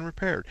because it's been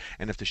repaired.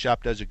 And if the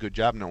shop does a good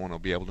job, no one will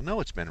be able to know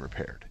it's been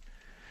repaired.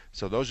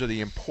 So those are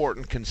the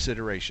important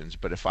considerations.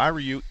 But if I were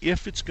you,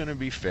 if it's going to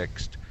be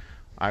fixed,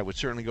 I would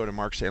certainly go to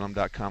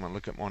marksalem.com and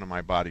look at one of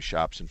my body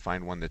shops and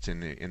find one that's in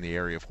the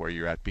area of where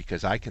you're at,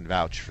 because I can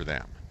vouch for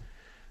them.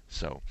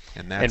 So,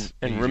 and that's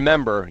and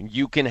remember,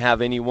 you can have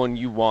anyone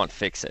you want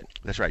fix it.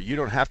 That's right. You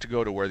don't have to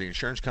go to where the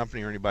insurance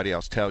company or anybody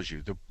else tells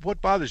you.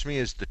 What bothers me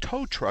is the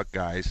tow truck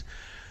guys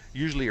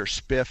usually are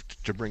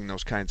spiffed to bring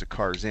those kinds of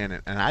cars in,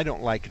 and I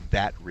don't like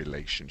that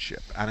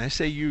relationship. And I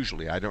say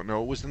usually. I don't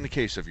know it was in the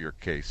case of your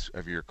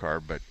car,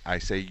 but I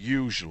say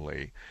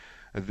usually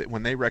that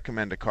when they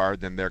recommend a car,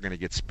 then they're going to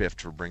get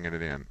spiffed for bringing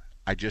it in.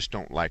 I just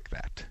don't like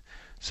that.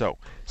 So,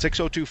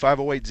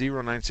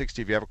 602-508-0960.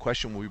 If you have a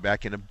question, we'll be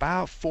back in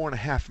about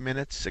 4.5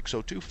 minutes.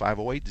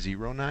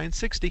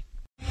 602-508-0960.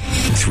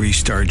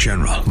 3-star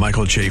General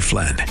Michael J.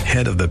 Flynn,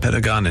 head of the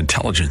Pentagon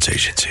Intelligence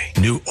Agency,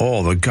 knew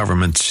all the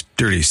government's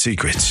dirty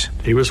secrets.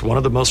 He was one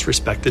of the most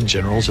respected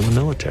generals in the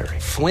military.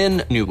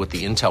 Flynn knew what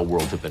the intel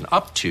world had been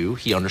up to.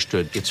 He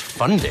understood its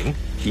funding.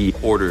 He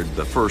ordered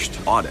the first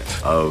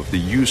audit of the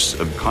use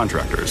of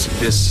contractors.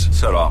 This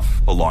set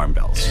off alarm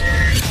bells.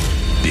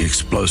 The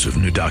explosive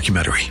new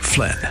documentary,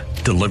 Flynn,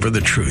 Deliver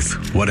the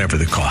Truth, Whatever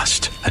the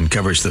Cost,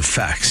 uncovers the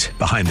facts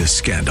behind the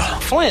scandal.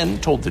 Flynn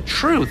told the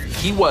truth.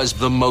 He was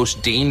the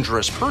most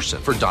dangerous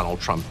person for Donald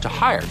Trump to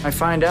hire. I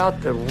find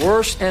out the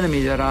worst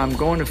enemy that I'm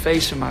going to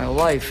face in my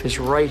life is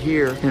right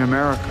here in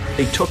America.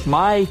 They took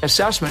my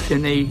assessment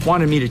and they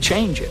wanted me to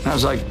change it. And I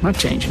was like, I'm not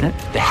changing it.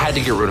 They had to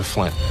get rid of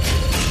Flynn.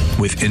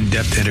 With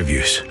in-depth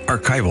interviews,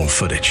 archival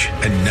footage,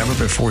 and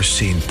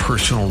never-before-seen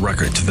personal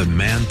records of the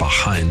man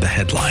behind the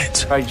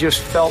headlines. I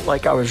just felt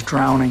like I was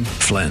drowning.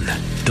 Flynn,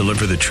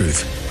 Deliver the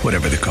Truth,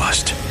 Whatever the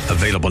Cost.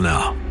 Available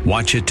now.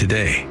 Watch it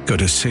today. Go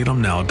to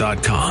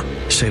salemnow.com.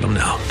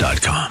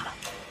 salemnow.com.